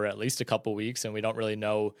out for at least a couple weeks, and we don't really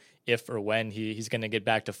know if or when he's going to get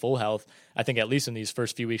back to full health, I think at least in these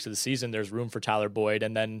first few weeks of the season, there's room for Tyler Boyd.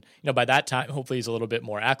 And then, by that time, hopefully he's a little bit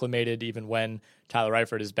more acclimated, even when Tyler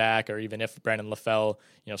Eifert is back, or even if Brandon LaFell,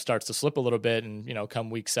 starts to slip a little bit, and, come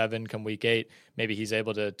week 7, come week 8, maybe he's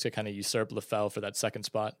able to kind of usurp LaFell for that second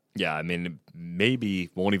spot. Yeah, I mean,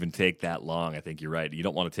 maybe won't even take that long. I think you're right. You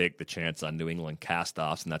don't want to take the chance on New England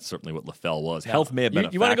cast-offs, and that's certainly what LaFell was. No. Health may have been a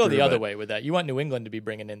factor. You want to go the other way with that. You want New England to be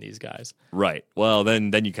bringing in these guys. Right. Well,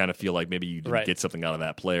 then you kind of feel like maybe you didn't get something out of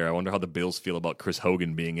that player. I wonder how the Bills feel about Chris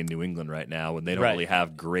Hogan being in New England right now when they don't really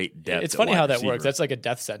have great depth. It's funny how that works. That's like a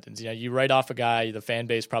death sentence. You write off a guy, the fan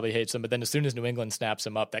base probably hates him, but then as soon as New England snaps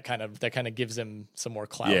him up, that kind of gives him some more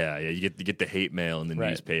clout. Yeah. You get the hate mail in the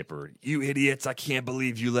newspaper. You idiots! I can't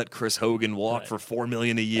believe you let Chris Hogan walk for $4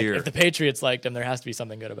 million a year. If the Patriots liked him, there has to be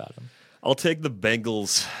something good about him. I'll take the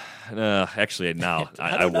Bengals. Actually, no,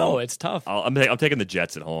 I don't know. It's tough. I'm taking the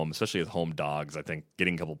Jets at home, especially with home dogs. I think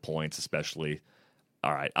getting a couple points, especially.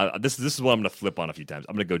 All right, this is what I'm going to flip on a few times.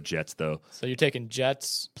 I'm going to go Jets though. So you're taking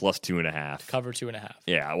Jets plus 2.5, cover 2.5.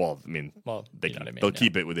 Yeah, well, I mean, they'll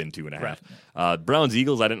keep it within 2.5. Right. Browns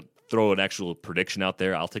Eagles. I didn't throw an actual prediction out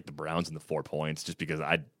there. I'll take the Browns in the 4 points just because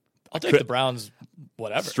I'll take the Browns,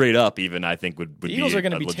 whatever. Straight up, even I think would the Eagles be are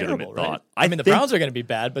going to be terrible, right? Thought. I mean, the Browns are going to be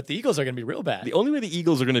bad, but the Eagles are going to be real bad. The only way the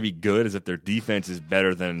Eagles are going to be good is if their defense is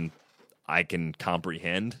better than I can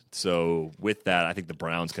comprehend. So with that, I think the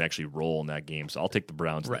Browns can actually roll in that game. So I'll take the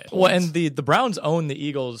Browns. Right. Well, and the Browns own the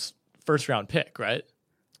Eagles' first-round pick, right?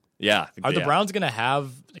 Yeah. Are the Browns going to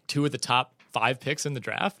have 2 of the top 5 picks in the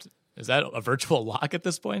draft? Is that a virtual lock at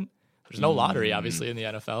this point? There's no lottery, obviously, in the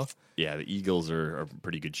NFL. Yeah, the Eagles are in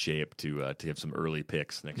pretty good shape to have some early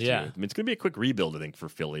picks next year. I mean, it's going to be a quick rebuild, I think, for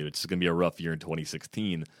Philly. It's going to be a rough year in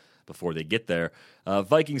 2016 before they get there.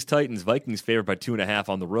 Vikings-Titans. Vikings favored by 2.5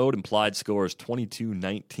 on the road. Implied score is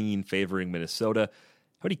 22-19 favoring Minnesota.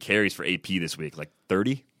 How many carries for AP this week? Like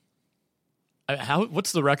 30?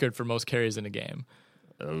 What's the record for most carries in a game?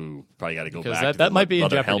 Oh, probably got to go back. That might be in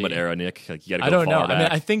jeopardy. Helmet era, Nick. Like you got to go I don't far know. back. I mean,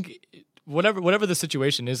 I think whatever the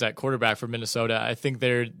situation is at quarterback for Minnesota, I think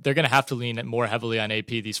they're going to have to lean more heavily on AP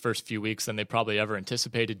these first few weeks than they probably ever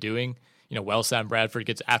anticipated doing. Sam Bradford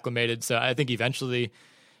gets acclimated, so I think eventually,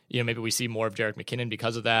 maybe we see more of Jerick McKinnon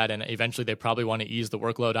because of that, and eventually they probably want to ease the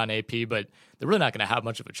workload on AP, but they're really not going to have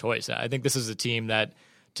much of a choice. I think this is a team that,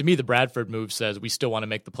 to me, the Bradford move says we still want to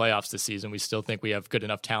make the playoffs this season. We still think we have good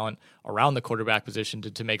enough talent around the quarterback position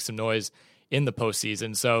to make some noise in the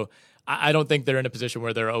postseason. So I don't think they're in a position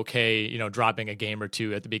where they're okay, dropping a game or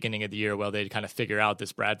 2 at the beginning of the year while they kind of figure out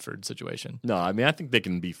this Bradford situation. No, I mean, I think they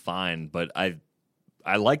can be fine, but I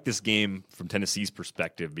like this game from Tennessee's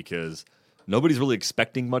perspective because nobody's really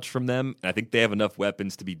expecting much from them, and I think they have enough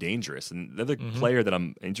weapons to be dangerous. And the other player that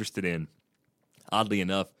I'm interested in, oddly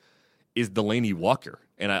enough, is Delaney Walker.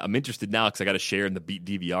 And I'm interested now because I got a share in the Beat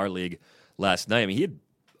DVR League last night. I mean, he had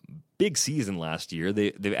a big season last year.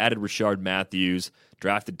 They've added Rashard Matthews,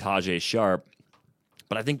 drafted Tajay Sharp.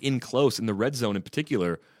 But I think in the red zone in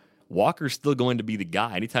particular, Walker's still going to be the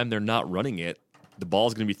guy. Anytime they're not running it, the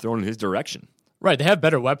ball's going to be thrown in his direction. Right, they have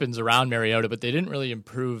better weapons around Mariota, but they didn't really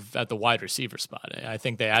improve at the wide receiver spot. I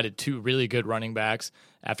think they added 2 really good running backs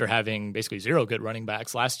after having basically 0 good running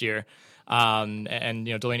backs last year. And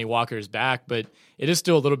Delaney Walker is back, but it is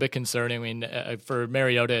still a little bit concerning. I mean, for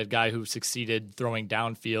Mariota, a guy who succeeded throwing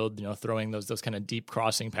downfield, throwing those kind of deep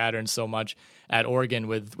crossing patterns so much at Oregon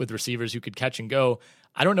with receivers who could catch and go,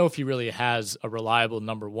 I don't know if he really has a reliable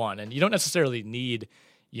number 1. And you don't necessarily need,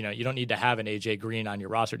 you don't need to have an AJ Green on your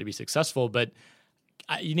roster to be successful, but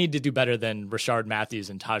you need to do better than Rashard Matthews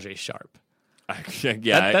and Tajay Sharp. That's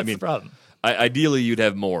the problem. Ideally, you'd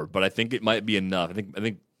have more, but I think it might be enough. I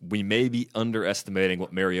think we may be underestimating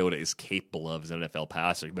what Mariota is capable of as an NFL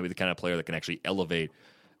passer. Maybe the kind of player that can actually elevate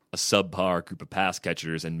a subpar group of pass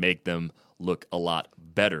catchers and make them look a lot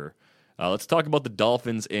better. Let's talk about the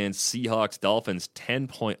Dolphins and Seahawks. Dolphins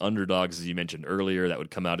 10-point underdogs, as you mentioned earlier. That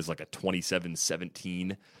would come out as like a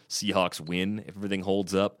 27-17 Seahawks win if everything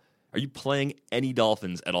holds up. Are you playing any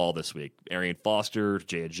Dolphins at all this week? Arian Foster,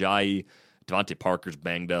 Jay Ajayi, Devontae Parker's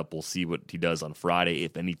banged up. We'll see what he does on Friday,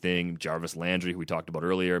 if anything. Jarvis Landry, who we talked about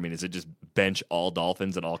earlier. I mean, is it just bench all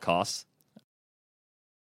Dolphins at all costs?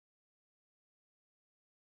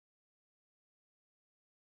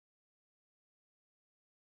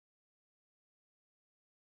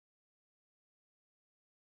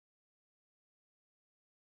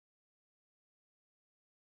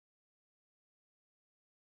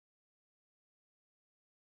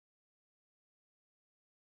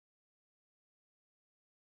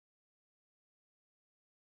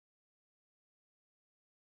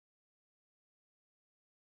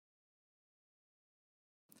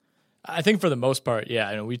 I think for the most part, yeah.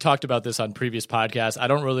 I mean, we talked about this on previous podcasts. I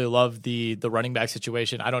don't really love the running back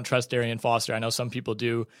situation. I don't trust Darian Foster. I know some people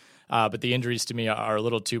do, but the injuries to me are a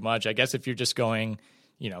little too much. I guess if you're just going,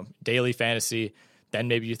 daily fantasy, then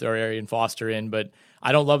maybe you throw Arian Foster in. But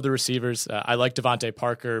I don't love the receivers. I like Devontae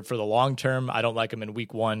Parker for the long term. I don't like him in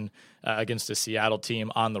week 1 against a Seattle team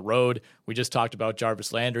on the road. We just talked about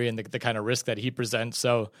Jarvis Landry and the kind of risk that he presents.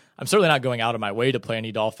 So I'm certainly not going out of my way to play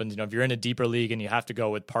any Dolphins. If you're in a deeper league and you have to go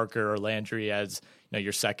with Parker or Landry as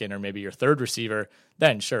your second or maybe your third receiver,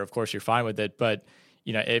 then sure, of course, you're fine with it. But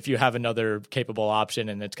if you have another capable option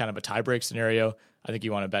and it's kind of a tiebreak scenario, I think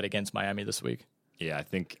you want to bet against Miami this week. Yeah, I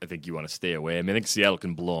think you want to stay away. I mean, I think Seattle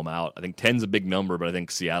can blow them out. I think 10's a big number, but I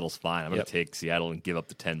think Seattle's fine. I'm going to take Seattle and give up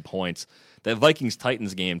the 10 points. That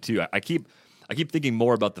Vikings-Titans game, too, I keep thinking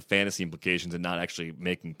more about the fantasy implications and not actually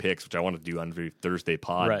making picks, which I want to do on the Thursday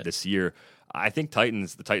pod this year. I think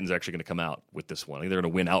the Titans are actually going to come out with this one. I think they're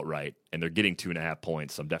going to win outright, and they're getting 2.5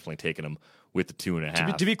 points, so I'm definitely taking them with the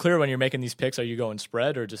 2.5. To be clear, when you're making these picks, are you going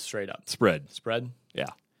spread or just straight up? Spread. Yeah.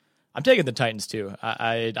 I'm taking the Titans too.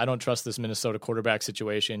 I don't trust this Minnesota quarterback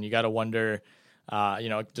situation. You got to wonder,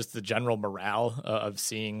 just the general morale of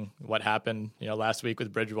seeing what happened, last week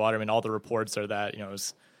with Bridgewater. I mean, all the reports are that, it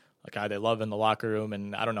was a guy they love in the locker room,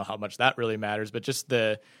 and I don't know how much that really matters, but just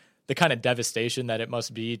the kind of devastation that it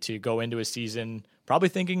must be to go into a season probably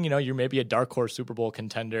thinking, you're maybe a dark horse Super Bowl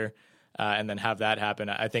contender, and then have that happen.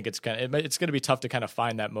 I think it's going to be tough to kind of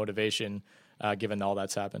find that motivation given all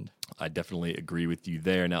that's happened. I definitely agree with you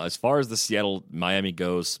there. Now, as far as the Seattle-Miami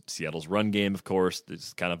goes, Seattle's run game, of course,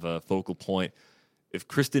 is kind of a focal point. If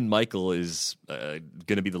Christine Michael is going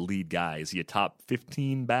to be the lead guy, is he a top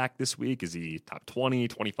 15 back this week? Is he top 20,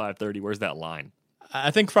 25, 30? Where's that line?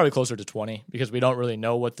 I think probably closer to 20 because we don't really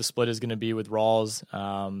know what the split is going to be with Rawls.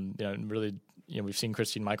 We've seen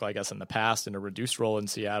Christine Michael, I guess, in the past in a reduced role in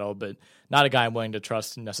Seattle, but not a guy I'm willing to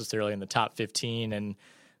trust necessarily in the top 15. And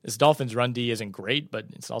this Dolphins run D isn't great, but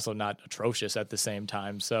it's also not atrocious at the same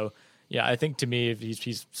time. So, yeah, I think to me,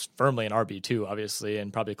 he's firmly an RB2, obviously,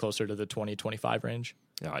 and probably closer to the 20-25 range.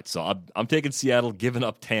 All right, so I'm taking Seattle, giving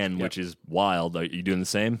up 10, which is wild. Are you doing the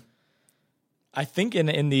same? I think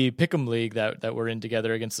in the Pick'em League that we're in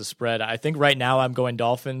together against the spread, I think right now I'm going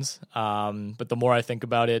Dolphins. But the more I think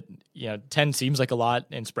about it, 10 seems like a lot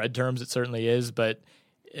in spread terms. It certainly is, but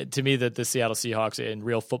to me, that the Seattle Seahawks in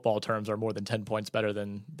real football terms are more than 10 points better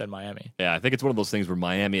than Miami. Yeah, I think it's one of those things where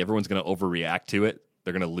Miami, everyone's going to overreact to it.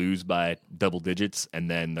 They're going to lose by double digits, and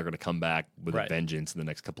then they're going to come back with a vengeance in the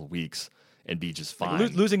next couple of weeks and be just fine.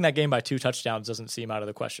 Like losing that game by 2 touchdowns doesn't seem out of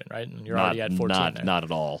the question, right? And you're already at 14 there. Not at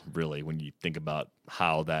all, really, when you think about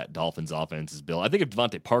how that Dolphins offense is built. I think if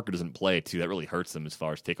Devontae Parker doesn't play, too, that really hurts them as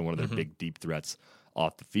far as taking one of their big, deep threats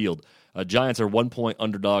off the field. Giants are 1-point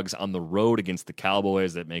underdogs on the road against the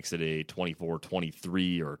Cowboys. That makes it a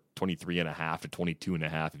 24-23 or 23.5 to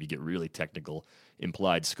 22.5 if you get really technical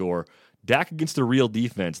implied score. Dak against a real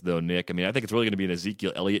defense, though, Nick. I mean, I think it's really going to be an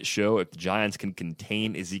Ezekiel Elliott show. If the Giants can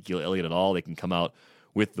contain Ezekiel Elliott at all, they can come out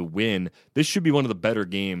with the win. This should be one of the better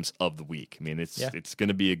games of the week. I mean, it's going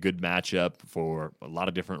to be a good matchup for a lot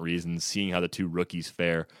of different reasons. Seeing how the two rookies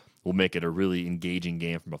fare will make it a really engaging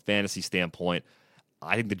game from a fantasy standpoint.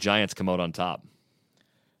 I think the Giants come out on top.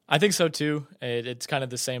 I think so, too. It's kind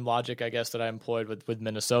of the same logic, I guess, that I employed with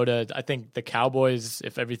Minnesota. I think the Cowboys,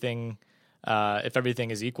 if everything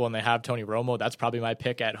is equal and they have Tony Romo, that's probably my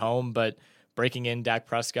pick at home. But breaking in Dak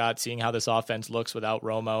Prescott, seeing how this offense looks without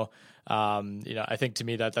Romo, I think to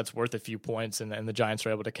me that's worth a few points, and the Giants are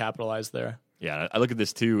able to capitalize there. Yeah, I look at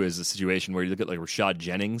this, too, as a situation where you look at like Rashad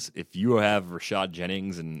Jennings. If you have Rashad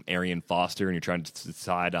Jennings and Arian Foster and you're trying to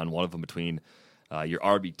decide on one of them between your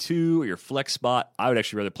RB2 or your flex spot, I would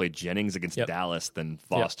actually rather play Jennings against Dallas than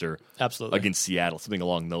Foster against Seattle, something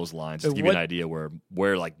along those lines, just to give you an idea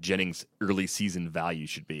where like Jennings' early season value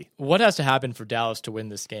should be. What has to happen for Dallas to win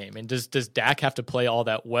this game? And does Dak have to play all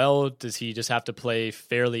that well? Does he just have to play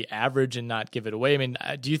fairly average and not give it away? I mean,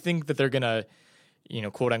 do you think that they're going to,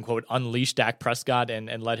 quote unquote, unleash Dak Prescott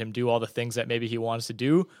and let him do all the things that maybe he wants to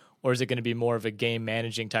do? or is it going to be more of a game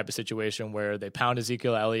managing type of situation where they pound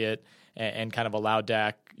Ezekiel Elliott and kind of allow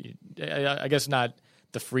Dak, I guess not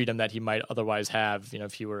the freedom that he might otherwise have,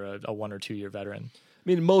 if he were a 1 or 2 year veteran? I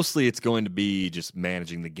mean, mostly it's going to be just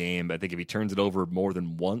managing the game. I think if he turns it over more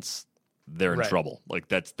than once, they're in trouble. Like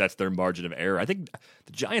that's their margin of error. I think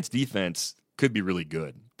the Giants defense could be really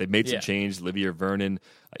good. They've made some changes. Olivier Vernon,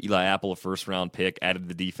 Eli Apple, a first-round pick, added to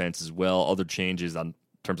the defense as well. Other changes in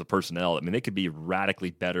terms of personnel. I mean, they could be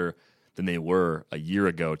radically better than they were a year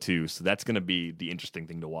ago, too. So that's going to be the interesting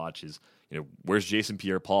thing to watch is, where's Jason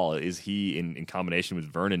Pierre-Paul? Is he, in combination with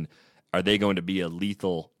Vernon, are they going to be a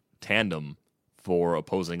lethal tandem for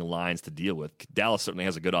opposing lines to deal with? Dallas certainly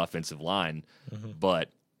has a good offensive line, but,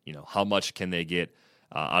 how much can they get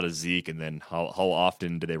out of Zeke, and then how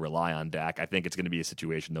often do they rely on Dak? I think it's going to be a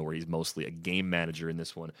situation, though, where he's mostly a game manager in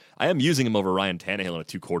this one. I am using him over Ryan Tannehill in a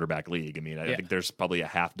 2-quarterback league. I mean, I think there's probably a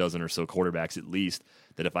half dozen or so quarterbacks at least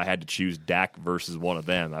that if I had to choose Dak versus one of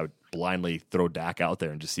them, I would blindly throw Dak out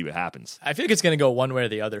there and just see what happens. I feel like it's going to go one way or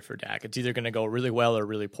the other for Dak. It's either going to go really well or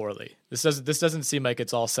really poorly. This doesn't seem like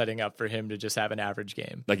it's all setting up for him to just have an average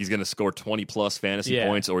game. Like he's going to score 20-plus fantasy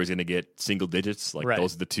points, or he's going to get single digits. Like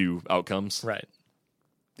those are the two outcomes. Right.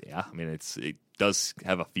 Yeah, I mean, it does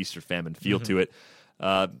have a feast or famine feel to it.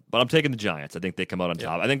 But I'm taking the Giants. I think they come out on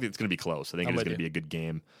top. I think it's going to be close. I think it is going to be a good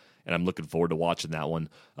game, and I'm looking forward to watching that one.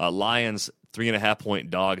 Lions, 3.5-point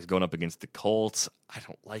dogs going up against the Colts. I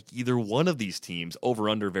don't like either one of these teams.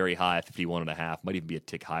 Over-under very high, 51.5. Might even be a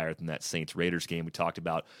tick higher than that Saints-Raiders game we talked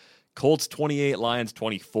about. Colts 28, Lions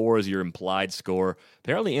 24 is your implied score.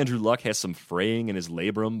 Apparently Andrew Luck has some fraying in his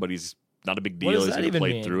labrum, but he's not a big deal. He's going to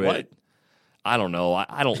play through it. I don't know.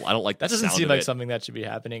 I don't like that. Doesn't seem like something that should be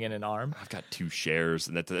happening in an arm. I've got 2 shares,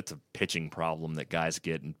 and that's a pitching problem that guys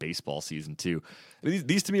get in baseball season too. I mean,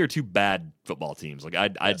 these to me are 2 bad football teams. Like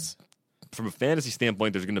I'd from a fantasy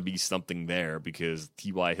standpoint, there's going to be something there because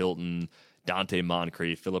T.Y. Hilton, Dante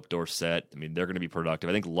Moncrief, Philip Dorsett. I mean, they're going to be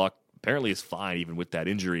productive. I think Luck apparently is fine even with that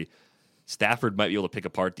injury. Stafford might be able to pick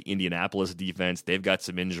apart the Indianapolis defense. They've got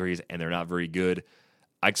some injuries, and they're not very good.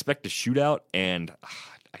 I expect a shootout, and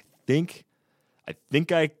I think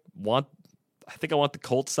I want the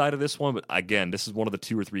Colts side of this one, but again, this is one of the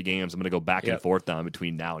 2 or 3 games I'm going to go back and forth on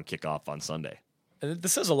between now and kickoff on Sunday. And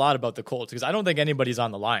this says a lot about the Colts because I don't think anybody's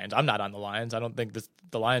on the Lions. I'm not on the Lions. I don't think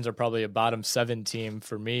the Lions are probably a bottom 7 team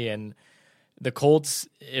for me. And the Colts,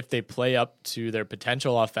 if they play up to their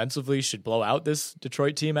potential offensively, should blow out this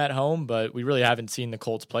Detroit team at home. But we really haven't seen the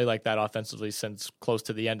Colts play like that offensively since close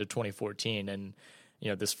to the end of 2014. And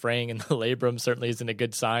this fraying in the labrum certainly isn't a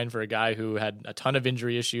good sign for a guy who had a ton of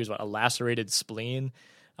injury issues, a lacerated spleen.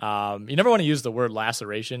 You never want to use the word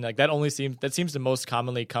laceration. Like that seems to most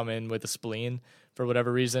commonly come in with a spleen for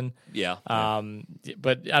whatever reason. Yeah.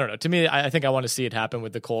 But I don't know. To me, I think I want to see it happen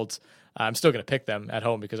with the Colts. I'm still going to pick them at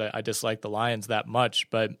home because I dislike the Lions that much.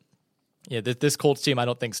 But this Colts team, I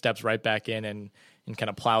don't think steps right back in and kind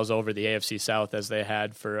of plows over the AFC South as they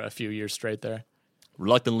had for a few years straight there.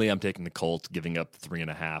 Reluctantly, I'm taking the Colts, giving up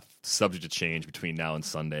 3.5, subject to change between now and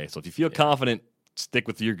Sunday. So if you feel confident, stick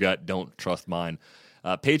with your gut. Don't trust mine.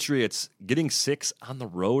 Patriots getting 6 on the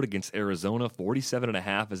road against Arizona,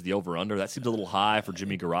 47.5 is the over-under. That seems a little high for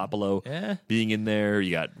Jimmy Garoppolo being in there.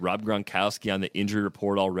 You got Rob Gronkowski on the injury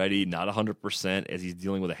report already, not 100% as he's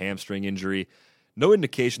dealing with a hamstring injury. No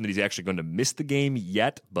indication that he's actually going to miss the game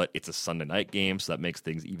yet, but it's a Sunday night game, so that makes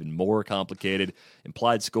things even more complicated.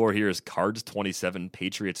 Implied score here is Cards 27,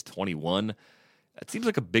 Patriots 21. That seems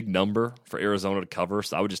like a big number for Arizona to cover,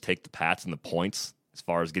 so I would just take the Pats and the points as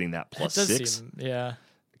far as getting that plus 6. Yeah.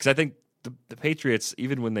 Because I think the Patriots,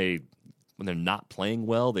 even when they're not playing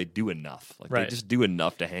well, they do enough. They just do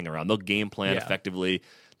enough to hang around. They'll game plan effectively.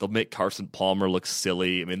 They'll make Carson Palmer look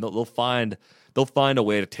silly. I mean, they'll find a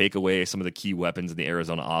way to take away some of the key weapons in the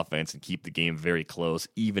Arizona offense and keep the game very close,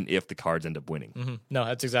 even if the Cards end up winning. Mm-hmm. No,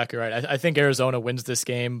 that's exactly right. I think Arizona wins this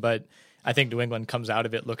game, but I think New England comes out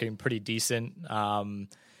of it looking pretty decent. The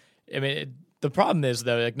problem is,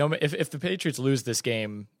 though, if the Patriots lose this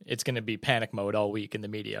game, it's going to be panic mode all week in the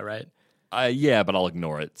media, right? Yeah, but I'll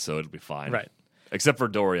ignore it, so it'll be fine. Right. Except for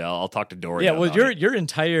Doria. I'll talk to Doria. Yeah, well, your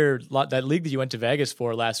entire that league that you went to Vegas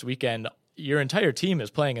for last weekend, your entire team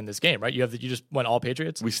is playing in this game, right? You just went all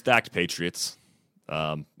Patriots? We stacked Patriots.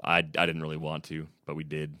 I didn't really want to, but we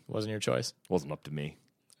did. Wasn't your choice? Wasn't up to me.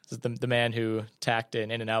 This is the man who tacked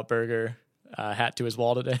an In-N-Out burger hat to his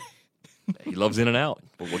wall today. He loves In-N-Out.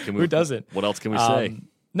 Who doesn't? What else can we say?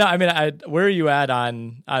 No, I mean, where are you at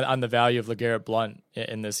on the value of LeGarrette Blount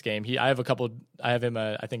in this game? I have him,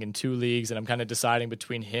 I think, in 2 leagues, and I'm kind of deciding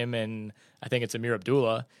between him and I think it's Amir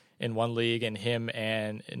Abdullah in one league and him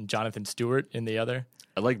and Jonathan Stewart in the other.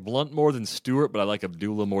 I like Blunt more than Stewart, but I like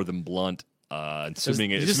Abdullah more than Blunt. Assuming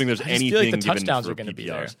there's I anything feel like the given touchdowns for are going to be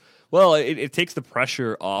there. PPRs. Well, it takes the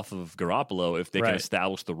pressure off of Garoppolo if they can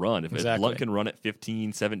establish the run. If Blunt can run it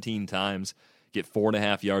 15, 17 times, get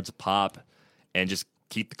 4.5 yards a pop, and just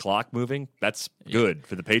keep the clock moving, that's good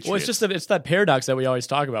for the Patriots. Well, it's that paradox that we always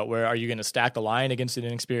talk about, where are you going to stack the line against an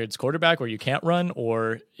inexperienced quarterback where you can't run,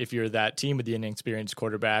 or if you're that team with the inexperienced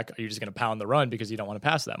quarterback, are you just going to pound the run because you don't want to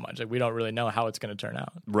pass that much? Like, we don't really know how it's going to turn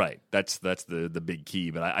out. Right. That's the big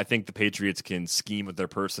key. But I think the Patriots can scheme with their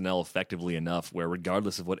personnel effectively enough where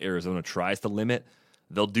regardless of what Arizona tries to limit,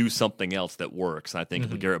 they'll do something else that works. And I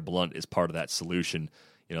think Garrett Blunt is part of that solution.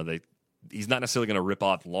 He's not necessarily going to rip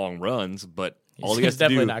off long runs, but he's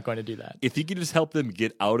definitely not going to do that. If he can just help them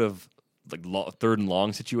get out of third and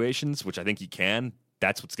long situations, which I think he can,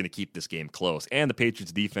 that's what's going to keep this game close. And the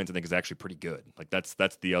Patriots defense, I think, is actually pretty good. That's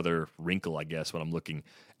the other wrinkle, I guess, when I'm looking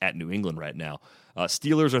at New England right now.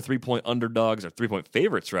 Steelers are 3-point underdogs, or 3-point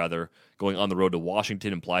favorites, rather, going on the road to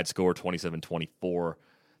Washington. Implied score 27-24.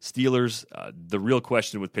 Steelers, the real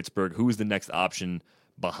question with Pittsburgh, who is the next option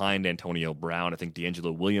behind Antonio Brown? I think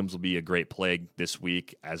D'Angelo Williams will be a great play this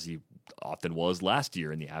week, as he often was last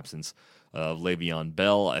year in the absence of Le'Veon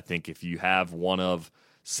Bell. I think if you have one of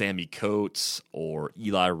Sammy Coates or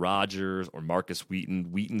Eli Rogers or Marcus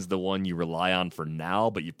Wheaton's the one you rely on for now,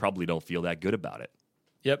 but you probably don't feel that good about it.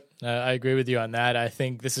 Yep, I agree with you on that. I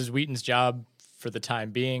think this is Wheaton's job for the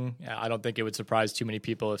time being. I don't think it would surprise too many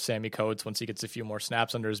people if Sammy Coates, once he gets a few more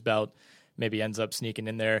snaps under his belt, maybe ends up sneaking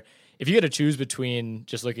in there. If you had to choose between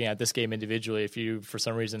just looking at this game individually, if you for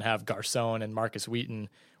some reason have Garcon and Marcus Wheaton,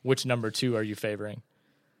 which number 2 are you favoring?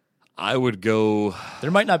 I would go... There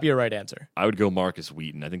might not be a right answer. I would go Marcus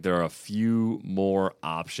Wheaton. I think there are a few more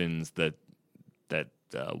options that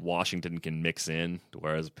Washington can mix in,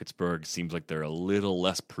 whereas Pittsburgh seems like they're a little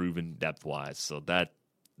less proven depth-wise. So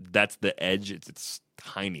that's the edge. It's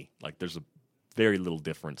tiny. There's a very little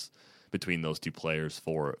difference between those two players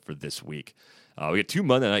for this week. We got 2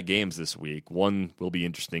 Monday night games this week. One will be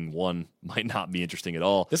interesting. One might not be interesting at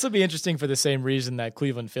all. This will be interesting for the same reason that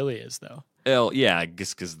Cleveland-Philly is, though. Well, yeah, I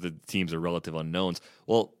guess because the teams are relative unknowns.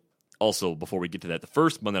 Well, also, before we get to that, the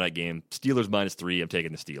first Monday night game, Steelers -3. I'm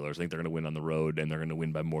taking the Steelers. I think they're going to win on the road, and they're going to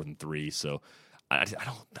win by more than 3. So I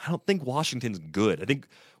don't think Washington's good. I think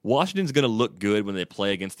Washington's going to look good when they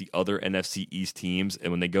play against the other NFC East teams,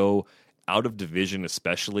 and when they go out of division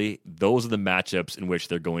especially, those are the matchups in which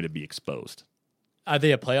they're going to be exposed. Are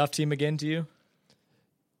they a playoff team again to you?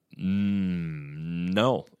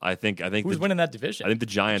 No. I think who's winning that division? I think the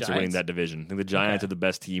Giants are winning that division. I think the Giants are the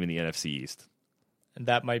best team in the NFC East. And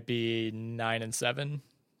that might be 9-7,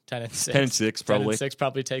 10-6. 10-6 probably. 10-6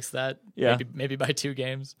 probably takes that. Yeah. Maybe by 2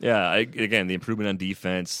 games. Yeah. Again, the improvement on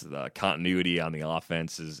defense, continuity on the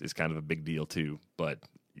offense is kind of a big deal too. But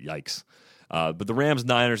yikes. But the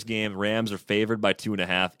Rams-Niners game, Rams are favored by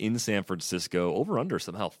 2.5 in San Francisco. Over-under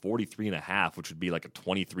somehow 43.5, which would be like a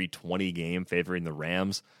 23-20 game favoring the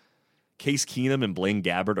Rams. Case Keenum and Blaine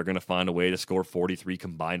Gabbert are going to find a way to score 43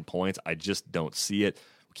 combined points. I just don't see it.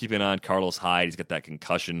 We're keeping an eye on Carlos Hyde. He's got that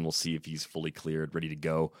concussion. We'll see if he's fully cleared, ready to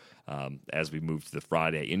go as we move to the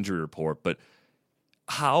Friday injury report. But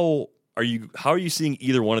how are you seeing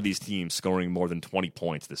either one of these teams scoring more than 20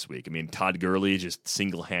 points this week? I mean, Todd Gurley just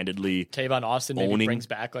single-handedly Tavon Austin maybe brings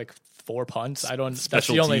back 4 punts. That's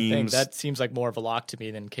the only thing. That seems like more of a lock to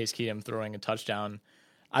me than Case Keenum throwing a touchdown.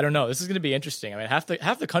 I don't know. This is going to be interesting. I mean, half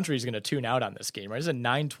the country is going to tune out on this game, right? It's a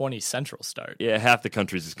 9:20 Central start. Yeah, half the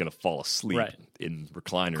country is just going to fall asleep in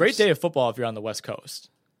recliners. Great day of football if you're on the West Coast.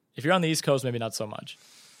 If you're on the East Coast, maybe not so much.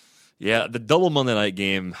 Yeah, the double Monday night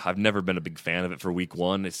game, I've never been a big fan of it for week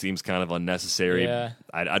 1. It seems kind of unnecessary. Yeah.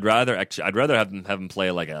 I'd rather have them play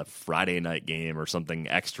like a Friday night game or something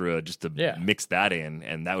extra just to mix that in,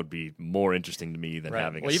 and that would be more interesting to me than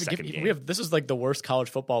having a second game. This is the worst college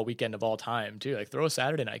football weekend of all time, too. Throw a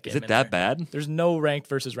Saturday night game. Is it that bad? There's no ranked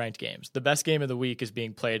versus ranked games. The best game of the week is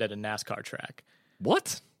being played at a NASCAR track.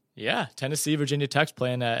 What? Yeah, Tennessee, Virginia Tech's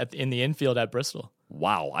playing in the infield at Bristol.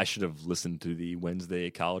 Wow, I should have listened to the Wednesday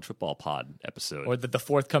college football pod episode. Or the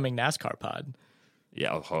forthcoming NASCAR pod.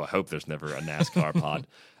 Yeah, I hope there's never a NASCAR pod.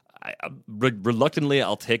 Reluctantly,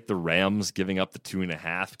 I'll take the Rams giving up the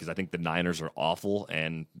 2.5 because I think the Niners are awful,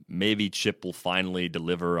 and maybe Chip will finally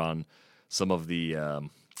deliver on some of the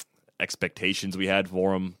expectations we had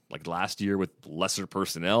for him like last year with lesser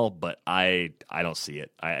personnel, but I don't see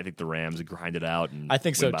it. I think the Rams grind it out and I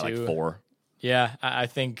think win so by too. 4. Yeah, I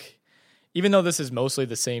think even though this is mostly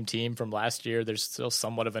the same team from last year, there's still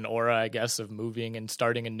somewhat of an aura, I guess, of moving and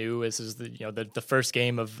starting anew. This is the first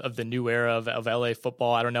game of the new era of LA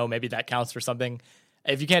football. I don't know, maybe that counts for something.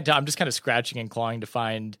 If you can't tell, I'm just kind of scratching and clawing to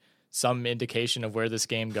find some indication of where this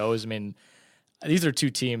game goes. I mean, these are two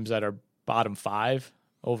teams that are bottom 5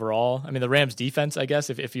 overall. I mean, the Rams defense, I guess,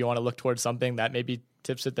 if you want to look towards something, that maybe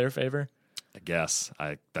tips it their favor. I guess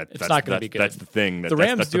it's not going to be good. That's the thing. The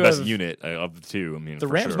Rams that's the best unit of the two. I mean, the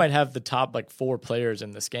Rams might have the top 4 players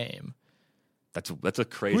in this game. That's a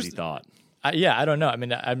crazy thought. I don't know. I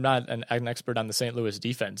mean, I'm not an expert on the St. Louis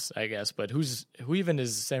defense, I guess, but who even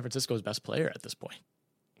is San Francisco's best player at this point?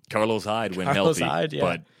 Carlos Hyde when healthy, Hyde,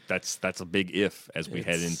 yeah. But that's a big if as we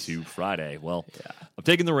head into Friday. Well, I'm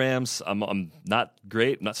taking the Rams. I'm not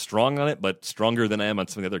great, not strong on it, but stronger than I am on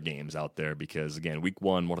some of the other games out there because, again, week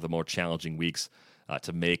 1, one of the more challenging weeks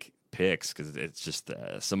to make picks because it's just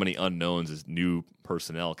so many unknowns as new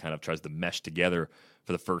personnel kind of tries to mesh together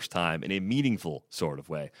for the first time in a meaningful sort of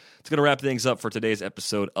way. It's going to wrap things up for today's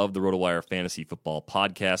episode of the RotoWire Fantasy Football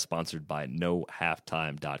Podcast, sponsored by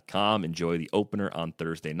NoHalftime.com. Enjoy the opener on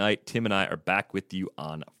Thursday night. Tim and I are back with you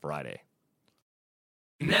on Friday.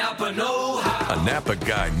 Napa know-how. A Napa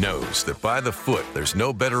guy knows that by the foot, there's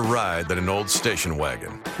no better ride than an old station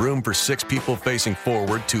wagon. Room for 6 people facing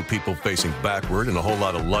forward, 2 people facing backward, and a whole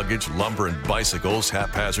lot of luggage, lumber, and bicycles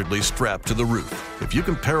haphazardly strapped to the roof. If you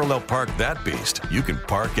can parallel park that beast, you can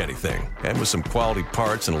park anything. And with some quality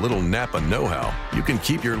parts and a little Napa know-how, you can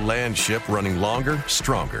keep your land ship running longer,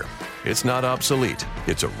 stronger. It's not obsolete.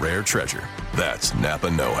 It's a rare treasure. That's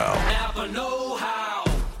Napa know-how. Napa know-how.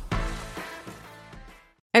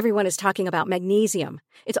 Everyone is talking about magnesium.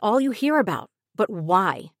 It's all you hear about. But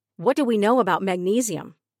why? What do we know about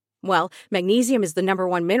magnesium? Well, magnesium is the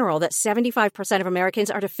 #1 mineral that 75% of Americans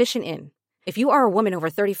are deficient in. If you are a woman over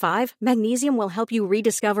 35, magnesium will help you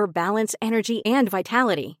rediscover balance, energy, and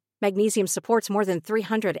vitality. Magnesium supports more than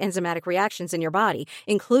 300 enzymatic reactions in your body,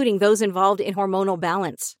 including those involved in hormonal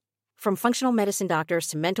balance. From functional medicine doctors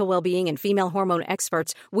to mental well-being and female hormone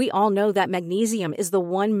experts, we all know that magnesium is the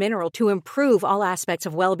one mineral to improve all aspects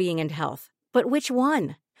of well-being and health. But which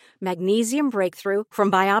one? Magnesium Breakthrough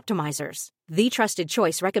from Bioptimizers, the trusted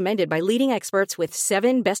choice recommended by leading experts with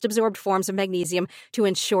 7 best-absorbed forms of magnesium to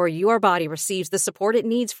ensure your body receives the support it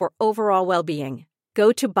needs for overall well-being.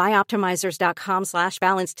 Go to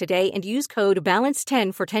bioptimizers.com/balance today and use code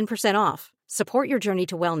BALANCE10 for 10% off. Support your journey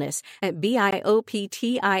to wellness at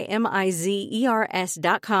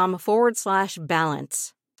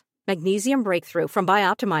bioptimizers.com/balance. Magnesium Breakthrough from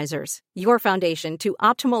Bioptimizers, your foundation to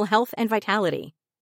optimal health and vitality.